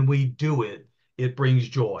do, when we do it, it brings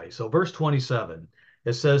joy. So, verse 27,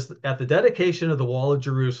 it says, at the dedication of the wall of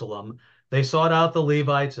Jerusalem, they sought out the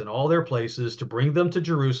Levites in all their places to bring them to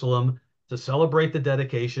Jerusalem to celebrate the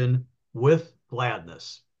dedication with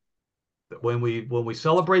gladness. When we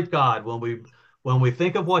celebrate God, when we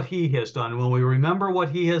think of what He has done, when we remember what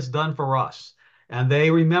He has done for us, and they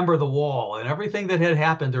remember the wall and everything that had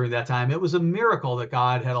happened during that time, it was a miracle that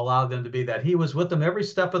God had allowed them to be that. He was with them every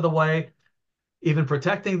step of the way, even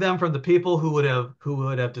protecting them from the people who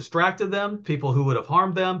would have distracted them, people who would have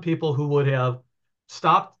harmed them, people who would have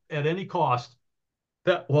stopped at any cost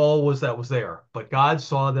that wall was there, but God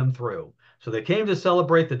saw them through. So they came to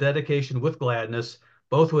celebrate the dedication with gladness,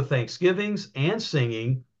 both with thanksgivings and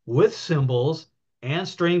singing, with cymbals and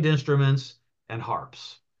stringed instruments and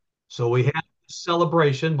harps. So we have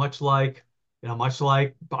celebration, much like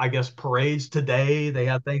I guess parades today. They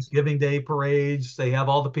have Thanksgiving Day parades. They have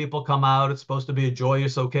all the people come out. It's supposed to be a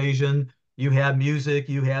joyous occasion. You have music,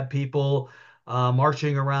 you have people.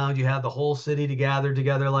 marching around. You have the whole city to gather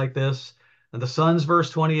together like this. And the sons, verse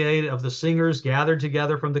 28, of the singers gathered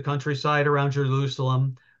together from the countryside around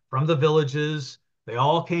Jerusalem, from the villages. They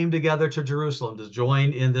all came together to Jerusalem to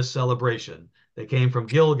join in this celebration. They came from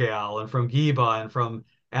Gilgal and from Geba and from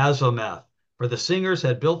Azameth, for the singers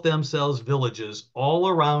had built themselves villages all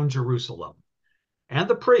around Jerusalem. And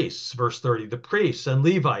the priests, verse 30, the priests and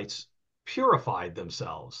Levites purified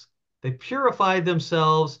themselves. They purified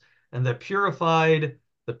themselves and they purified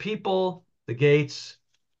the people, the gates,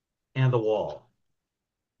 and the wall.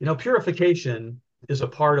 Purification is a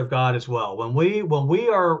part of God as well. When we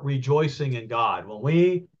are rejoicing in God, when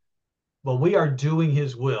we are doing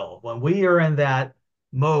his will, when we are in that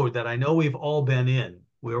mode that I know we've all been in,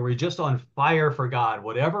 where we're just on fire for God,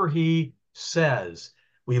 whatever he says,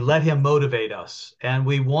 we let him motivate us and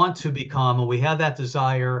we want to become, and we have that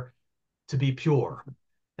desire to be pure.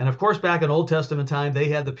 And of course, back in Old Testament time, they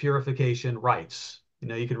had the purification rites.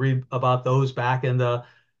 You could read about those back in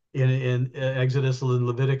Exodus and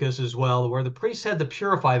Leviticus as well, where the priests had to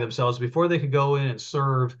purify themselves before they could go in and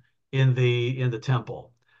serve in the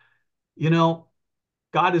temple. You know,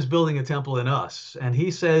 God is building a temple in us, and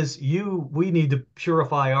he says we need to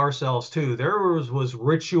purify ourselves too. There was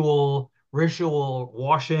ritual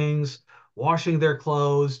washings, washing their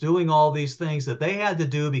clothes, doing all these things that they had to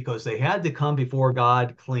do because they had to come before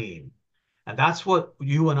God clean. And that's what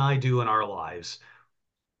you and I do in our lives.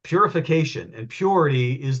 Purification and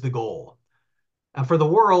purity is the goal. And for the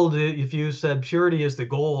world, if you said purity is the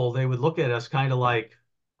goal, they would look at us kind of like,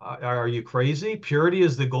 are you crazy? Purity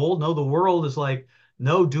is the goal? No, the world is like,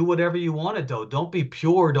 no, do whatever you want to do. Don't be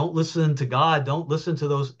pure. Don't listen to God. Don't listen to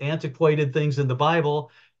those antiquated things in the Bible.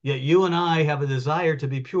 Yet you and I have a desire to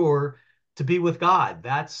be pure, to be with God.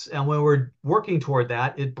 And when we're working toward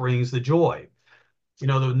that, it brings the joy.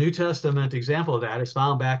 The New Testament example of that is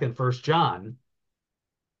found back in First John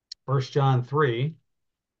 3.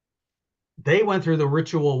 They went through the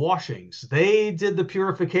ritual washings. They did the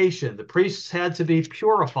purification. The priests had to be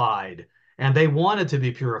purified and they wanted to be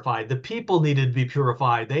purified. The people needed to be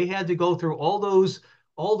purified. They had to go through all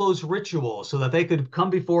those rituals so that they could come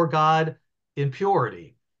before God in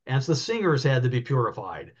purity. And so the singers had to be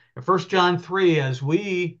purified. In 1 John 3, as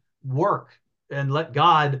we work and let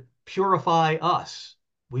God purify us,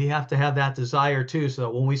 we have to have that desire too. So that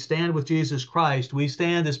when we stand with Jesus Christ, we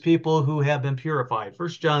stand as people who have been purified. 1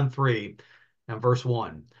 John 3 and verse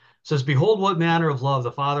 1 says, behold, what manner of love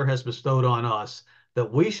the Father has bestowed on us,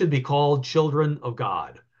 that we should be called children of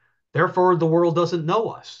God. Therefore, the world doesn't know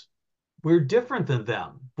us. We're different than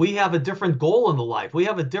them. We have a different goal in the life. We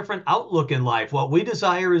have a different outlook in life. What we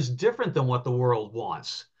desire is different than what the world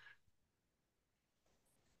wants.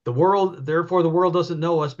 Therefore, the world doesn't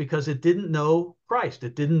know us because it didn't know Christ.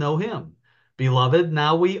 It didn't know him. Beloved,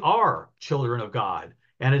 now we are children of God,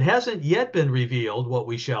 and it hasn't yet been revealed what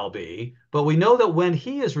we shall be, but we know that when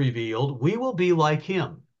he is revealed, we will be like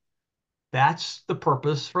him. That's the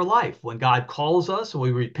purpose for life. When God calls us,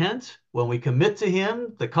 we repent, when we commit to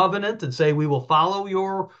him, the covenant, and say, we will follow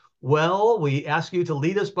your well, we ask you to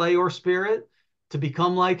lead us by your spirit to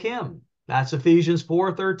become like him. That's Ephesians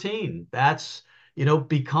 4:13. That's,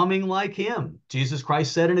 becoming like him. Jesus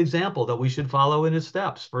Christ set an example that we should follow in his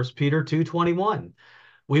steps. 1 Peter 2:21.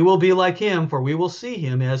 We will be like him, for we will see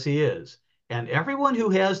him as he is. And everyone who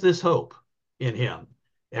has this hope in him,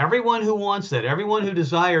 everyone who wants that, everyone who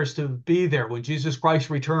desires to be there when Jesus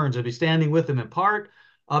Christ returns and be standing with him in part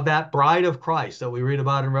of that bride of Christ that we read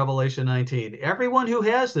about in Revelation 19, everyone who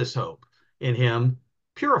has this hope in him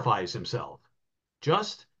purifies himself,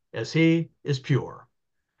 just as he is pure.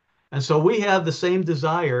 And so we have the same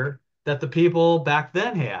desire that the people back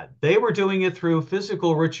then had. They were doing it through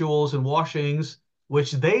physical rituals and washings,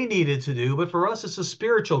 which they needed to do. But for us, it's a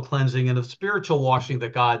spiritual cleansing and a spiritual washing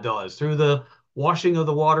that God does through the washing of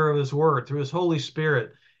the water of his word, through his Holy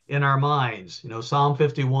Spirit in our minds. Psalm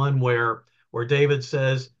 51, where David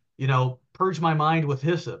says, purge my mind with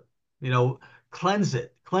hyssop, you know, cleanse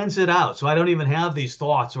it out. So I don't even have these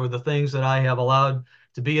thoughts or the things that I have allowed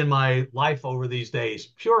to be in my life over these days.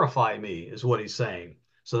 Purify me is what he's saying,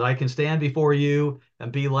 so that I can stand before you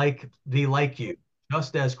and be like you.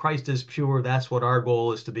 Just as Christ is pure, that's what our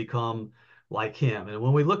goal is, to become like him. And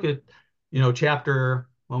when we look at, chapter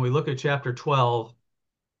 12,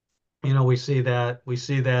 we see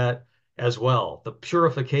that as well. The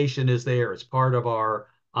purification is there. It's part of our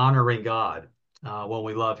honoring God when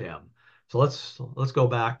we love him. So let's go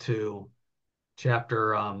back to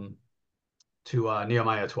chapter to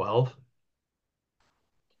Nehemiah 12.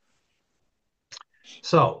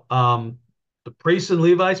 So the priests and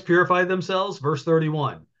Levites purified themselves. Verse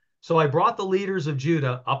 31. So I brought the leaders of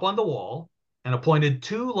Judah up on the wall and appointed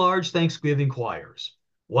two large thanksgiving choirs.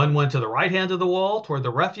 One went to the right hand of the wall toward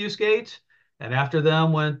the refuse gate, and after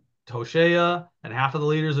them went Hoshea and half of the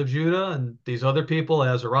leaders of Judah, and these other people,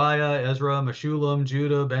 Azariah, Ezra, Meshullam,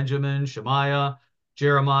 Judah, Benjamin, Shemaiah,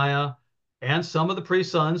 Jeremiah, and some of the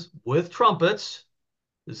priest's sons with trumpets,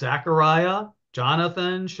 Zechariah,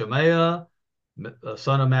 Jonathan, Shemaiah,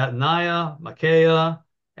 son of Mattaniah, Micaiah,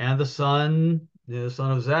 and the son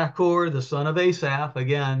of Zachor, the son of Asaph,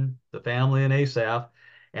 again, the family in Asaph,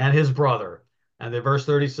 and his brother. And then verse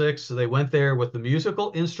 36, so they went there with the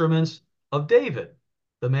musical instruments of David,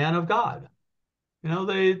 the man of God.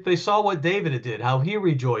 They saw what David did, how he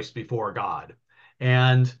rejoiced before God,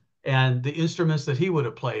 and and the instruments that he would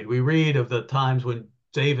have played. We read of the times when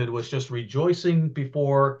David was just rejoicing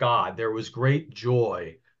before God. There was great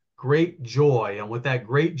joy, and with that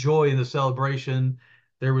great joy in the celebration,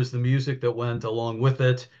 there was the music that went along with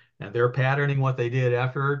it, and they're patterning what they did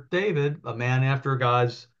after David, a man after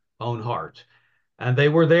God's own heart. And they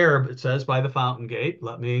were there, it says, by the fountain gate.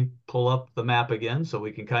 Let me pull up the map again so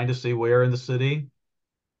we can kind of see where in the city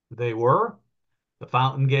they were. The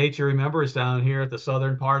Fountain Gate, you remember, is down here at the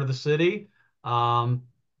southern part of the city. Um,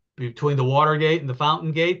 Between the Water Gate and the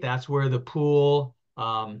Fountain Gate, that's where the pool,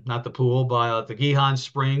 not the pool, but the Gihon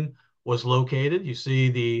Spring was located. You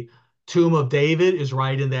see the Tomb of David is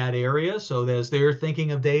right in that area. So as they're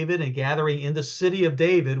thinking of David and gathering in the city of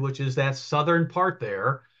David, which is that southern part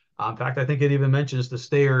there. In fact, I think it even mentions the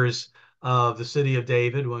stairs of the city of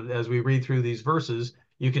David as we read through these verses.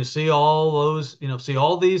 You can see all those, see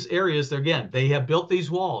all these areas there again. They have built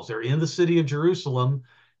these walls. They're in the city of Jerusalem,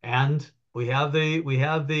 and we have the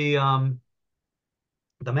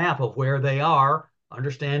map of where they are,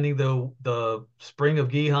 understanding the spring of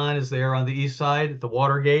Gihon is there on the east side, the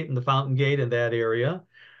water gate and the fountain gate in that area.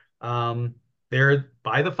 Um, they're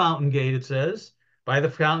by the fountain gate, it says, by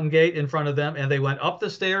the fountain gate in front of them, and they went up the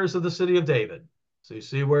stairs of the city of David. So you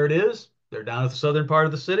see where it is? They're down at the southern part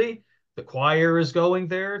of the city. The choir is going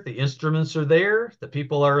there. The instruments are there. The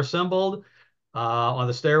people are assembled on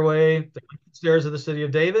the stairway, the stairs of the city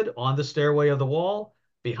of David, on the stairway of the wall,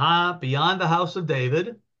 beyond the house of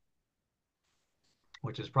David,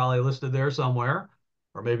 which is probably listed there somewhere,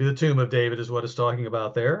 or maybe the tomb of David is what it's talking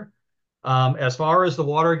about there. As far as the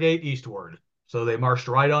Watergate eastward. So they marched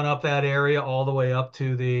right on up that area all the way up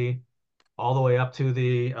to the Watergate.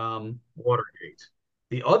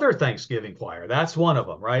 The other Thanksgiving choir, that's one of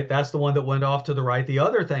them, right? That's the one that went off to the right. The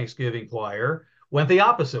other Thanksgiving choir went the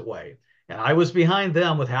opposite way. And I was behind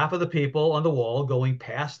them with half of the people on the wall going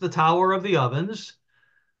past the Tower of the Ovens.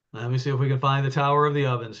 Let me see if we can find the Tower of the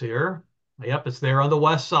Ovens here. Yep, it's there on the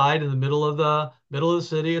west side in the middle of the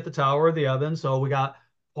city at the Tower of the Ovens. So we got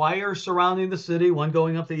choirs surrounding the city, one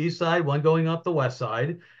going up the east side, one going up the west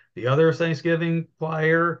side. The other Thanksgiving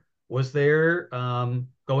choir was there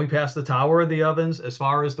going past the Tower of the Ovens as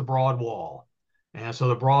far as the Broad Wall. And so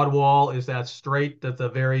the Broad Wall is that straight at the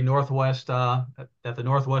very northwest, at the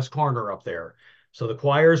northwest corner up there. So the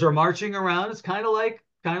choirs are marching around. It's kind of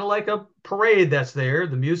like a parade that's there.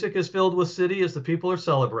 The music is filled with city as the people are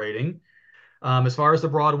celebrating. As far as the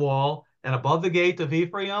broad wall and above the gate of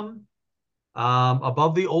Ephraim,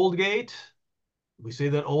 above the old gate, we see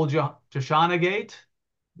that old Joshana gate,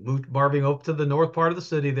 moving up to the north part of the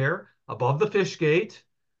city there. Above the fish gate,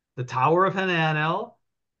 the Tower of Hananel,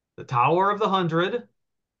 the Tower of the Hundred,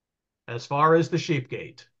 as far as the sheep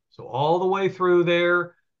gate. So all the way through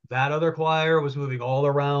there, that other choir was moving all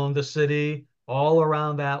around the city, all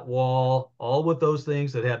around that wall, all with those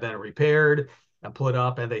things that had been repaired and put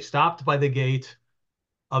up. And they stopped by the gate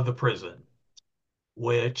of the prison,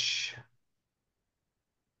 which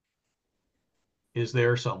is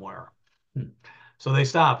there somewhere. Hmm. So they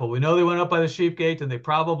stopped. Well, we know they went up by the sheep gate and they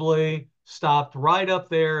probably stopped right up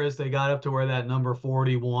there as they got up to where that number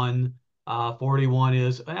 41 41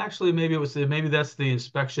 is. Actually, maybe that's the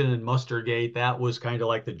inspection and muster gate. That was kind of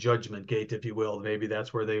like the judgment gate, if you will. Maybe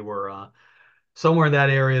that's where they were somewhere in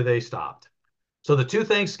that area they stopped. So the two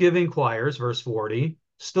Thanksgiving choirs, verse 40,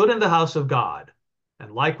 stood in the house of God,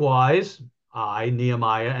 and likewise I,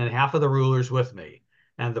 Nehemiah, and half of the rulers with me,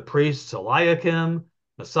 and the priests Eliakim,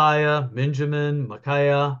 Messiah, Benjamin,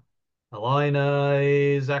 Micaiah,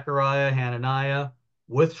 Elionai, Zechariah, Hananiah,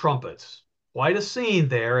 with trumpets. Quite a scene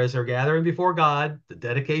there as they're gathering before God, the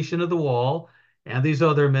dedication of the wall, and these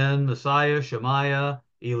other men, Messiah, Shemaiah,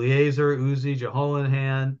 Eleazar, Uzi,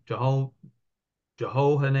 Jehohanan,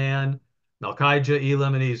 Malchijah,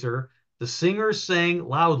 Elam, and Ezer. The singers sang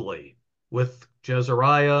loudly with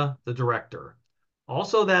Jezariah, the director.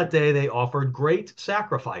 Also that day they offered great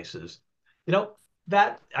sacrifices. You know,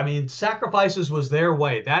 sacrifices was their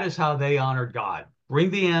way. That is how they honored God. bring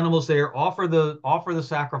the animals there, offer the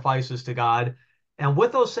sacrifices to God. And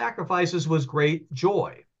with those sacrifices was great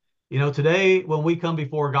joy. Today when we come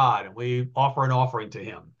before God and we offer an offering to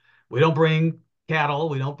him, we don't bring cattle,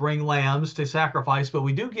 we don't bring lambs to sacrifice, but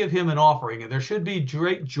we do give him an offering. And there should be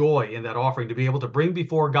great joy in that offering to be able to bring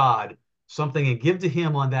before God something and give to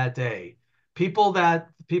him on that day. People that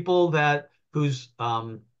whose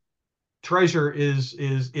treasure is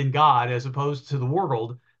in God as opposed to the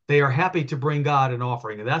world, they are happy to bring God an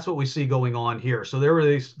offering. And that's what we see going on here. So there were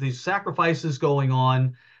these sacrifices going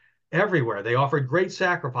on everywhere. They offered great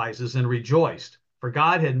sacrifices and rejoiced, for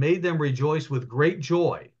God had made them rejoice with great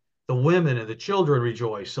joy. The women and the children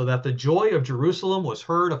rejoiced, so that the joy of Jerusalem was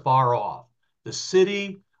heard afar off. The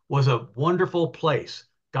city was a wonderful place.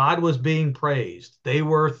 God was being praised. They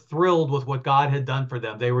were thrilled with what God had done for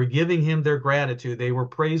them. They were giving him their gratitude. They were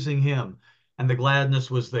praising him, and the gladness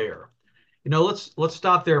was there. Let's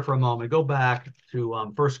stop there for a moment. Go back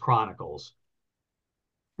to First Chronicles,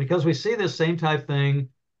 because we see this same type thing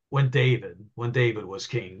when David was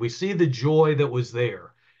king. We see the joy that was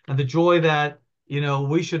there, and the joy that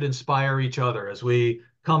we should inspire each other as we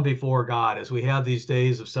come before God, as we have these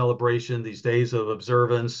days of celebration, these days of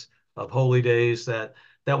observance of holy days, that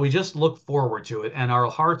we just look forward to it, and our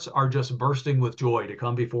hearts are just bursting with joy to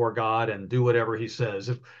come before God and do whatever he says.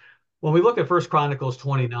 When we look at First Chronicles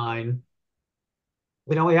 29,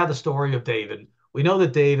 we have the story of David. We know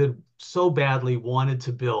that David so badly wanted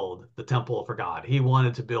to build the temple for God. He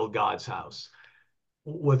wanted to build God's house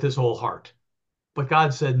with his whole heart. But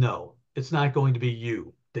God said, no, it's not going to be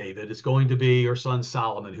you, David. It's going to be your son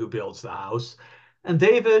Solomon who builds the house. And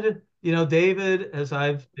David,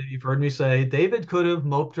 you've heard me say, David could have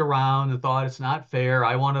moped around and thought it's not fair.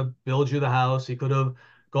 I want to build you the house. He could have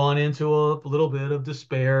gone into a little bit of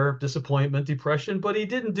despair, disappointment, depression, but he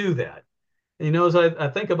didn't do that. As I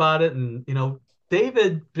think about it, and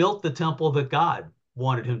David built the temple that God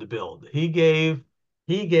wanted him to build. He gave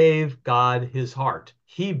God his heart.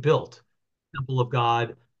 He built the temple of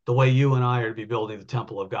God the way you and I are to be building the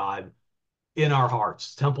temple of God in our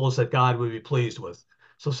hearts, temples that God would be pleased with.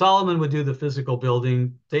 So Solomon would do the physical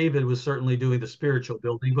building. David was certainly doing the spiritual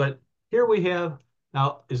building. But here we have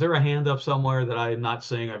now, is there a hand up somewhere that I am not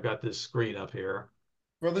seeing? I've got this screen up here.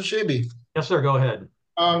 Brother Shabi, Yes, sir. Go ahead.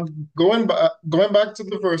 going back to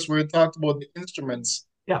the verse where it talked about the instruments,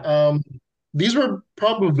 Yeah, um, these were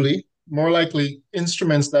probably more likely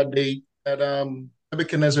instruments that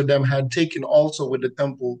Nebuchadnezzar them had taken also with the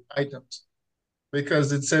temple items,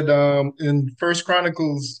 because it said in First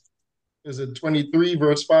Chronicles, is it 23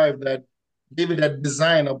 verse 5, that David had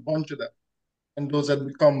designed a bunch of them, and those had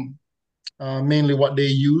become mainly what they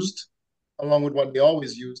used, along with what they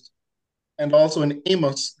always used. And also in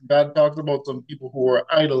Amos, God talks about some people who were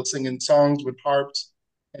idle, singing songs with harps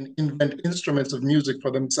and invent instruments of music for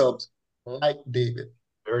themselves, like David.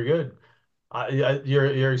 very good.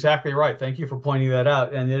 You're exactly right. Thank you for pointing that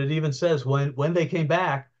out. And it even says when they came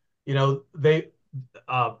back, the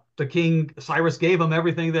king Cyrus gave them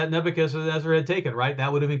everything that Nebuchadnezzar had taken. Right,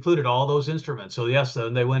 that would have included all those instruments. So yes,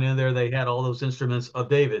 then they went in there. They had all those instruments of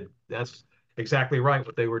David. That's exactly right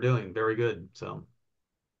what they were doing. Very good. So.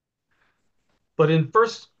 But in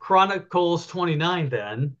First Chronicles 29,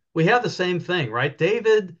 then we have the same thing, right?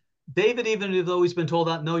 David, even though he's been told,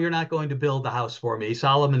 no, you're not going to build the house for me,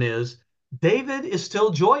 Solomon is. David is still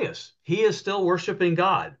joyous. He is still worshiping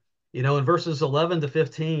God. In verses 11 to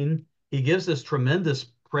 15, he gives this tremendous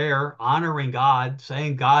prayer, honoring God,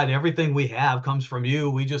 saying, God, everything we have comes from you.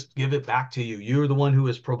 We just give it back to you. You're the one who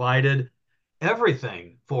has provided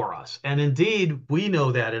everything for us. And indeed, we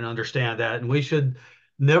know that and understand that. And we should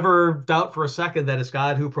never doubt for a second that it's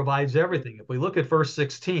God who provides everything. If we look at verse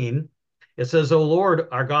 16, it says, O Lord,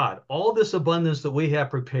 our God, all this abundance that we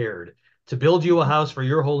have prepared to build you a house for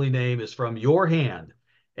your holy name is from your hand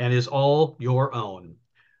and is all your own.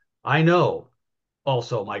 I know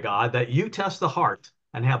also, my God, that you test the heart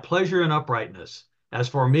and have pleasure in uprightness. As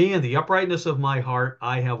for me and the uprightness of my heart,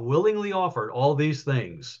 I have willingly offered all these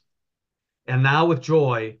things. And now with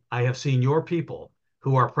joy, I have seen your people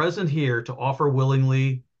who are present here to offer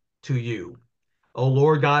willingly to you. O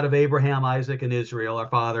Lord God of Abraham, Isaac, and Israel, our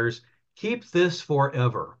fathers, keep this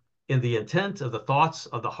forever in the intent of the thoughts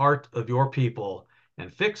of the heart of your people,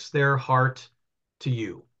 and fix their heart to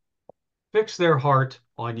you. Fix their heart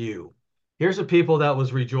on you. Here's a people that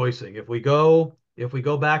was rejoicing. If we go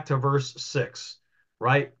back to verse 6,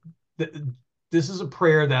 right? This is a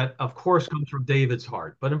prayer that, of course, comes from David's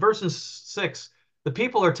heart. But in verses 6, the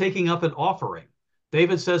people are taking up an offering.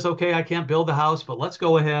 David says, okay, I can't build the house, but let's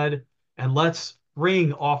go ahead and let's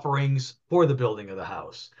bring offerings for the building of the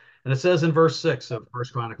house. And it says in verse 6 of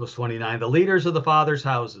First Chronicles 29, the leaders of the fathers'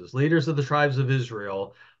 houses, leaders of the tribes of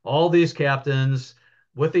Israel, all these captains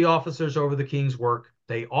with the officers over the king's work,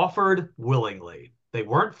 they offered willingly. They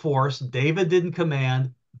weren't forced. David didn't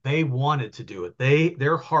command. They wanted to do it.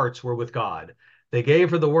 Their hearts were with God. They gave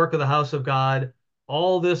for the work of the house of God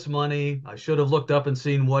all this money. I should have looked up and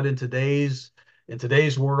seen what in today's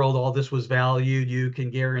world all this was valued. You can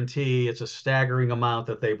guarantee it's a staggering amount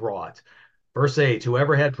that they brought. Verse 8,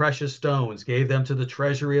 whoever had precious stones gave them to the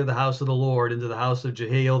treasury of the house of the Lord, into the house of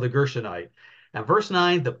Jehiel the Gershonite. And verse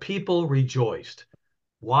 9, the people rejoiced.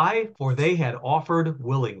 Why? For they had offered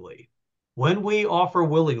willingly. When we offer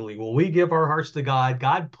willingly, when we give our hearts to God,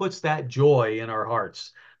 God puts that joy in our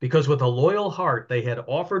hearts. Because with a loyal heart, they had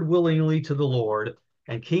offered willingly to the Lord,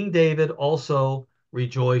 and King David also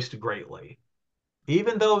rejoiced greatly.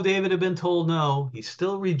 Even though David had been told no, he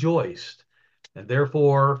still rejoiced. And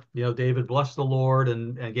therefore, David blessed the Lord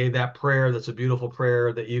and gave that prayer. That's a beautiful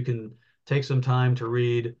prayer that you can take some time to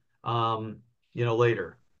read,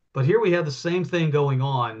 later. But here we have the same thing going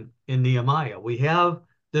on in Nehemiah. We have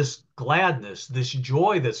this gladness, this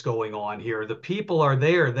joy that's going on here. The people are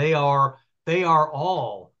there. They are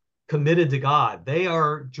all committed to God. They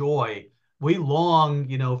are joy. We long,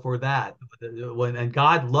 for that. And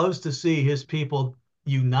God loves to see his people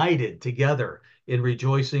united together in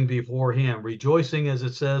rejoicing before him. Rejoicing, as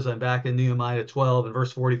it says, I'm back in Nehemiah 12 and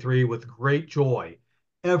verse 43, with great joy,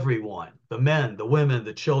 everyone, the men, the women,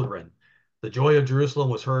 the children, the joy of Jerusalem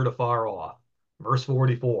was heard afar off. Verse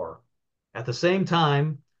 44, at the same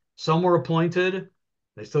time, some were appointed.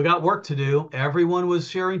 They still got work to do. Everyone was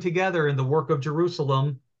sharing together in the work of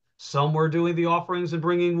Jerusalem. Some were doing the offerings and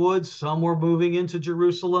bringing wood. Some were moving into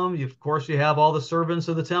Jerusalem. Of course, you have all the servants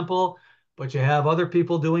of the temple, but you have other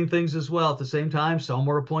people doing things as well at the same time. Some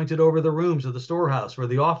were appointed over the rooms of the storehouse for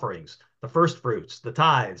the offerings, the first fruits, the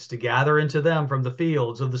tithes, to gather into them from the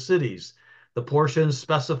fields of the cities, the portions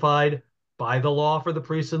specified by the law for the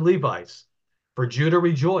priests and Levites. For Judah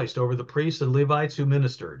rejoiced over the priests and Levites who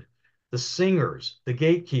ministered. The singers, the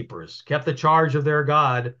gatekeepers, kept the charge of their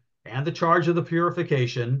God and the charge of the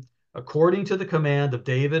purification, according to the command of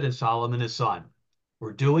David and Solomon his son.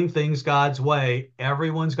 We're doing things God's way.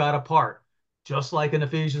 Everyone's got a part, just like in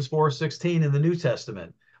Ephesians 4:16 in the New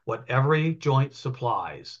Testament, what every joint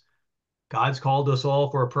supplies. God's called us all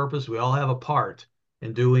for a purpose. We all have a part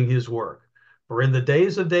in doing his work. For in the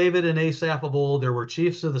days of David and Asaph of old, there were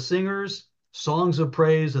chiefs of the singers, songs of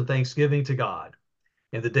praise and thanksgiving to God.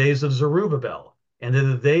 In the days of Zerubbabel and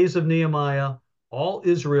in the days of Nehemiah, all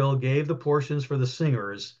Israel gave the portions for the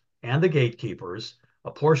singers and the gatekeepers,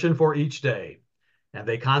 a portion for each day. And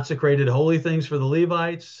they consecrated holy things for the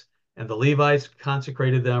Levites, and the Levites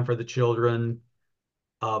consecrated them for the children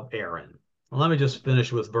of Aaron. Well, let me just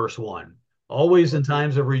finish with verse 1. Always in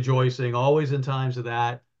times of rejoicing, always in times of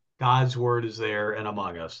that, God's word is there and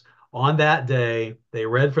among us. On that day, they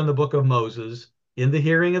read from the book of Moses in the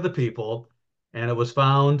hearing of the people, and it was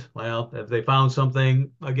found, well, if they found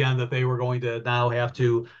something, again, that they were going to now have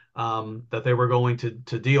to, that they were going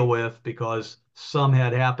to deal with, because some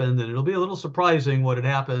had happened, and it'll be a little surprising what had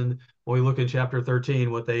happened when we look in chapter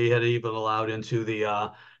 13, what they had even allowed into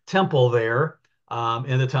the temple there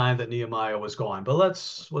in the time that Nehemiah was gone. But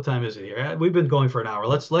what time is it here? We've been going for an hour.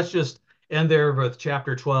 Let's just end there with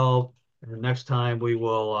chapter 12. And next time we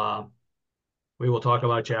will talk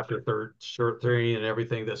about chapter 13 and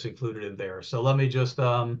everything that's included in there. So let me just,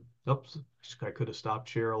 oops, I could have stopped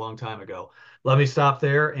share a long time ago. Let me stop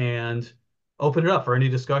there and open it up for any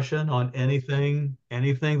discussion on anything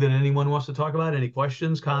that anyone wants to talk about, any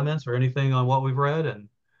questions, comments, or anything on what we've read. And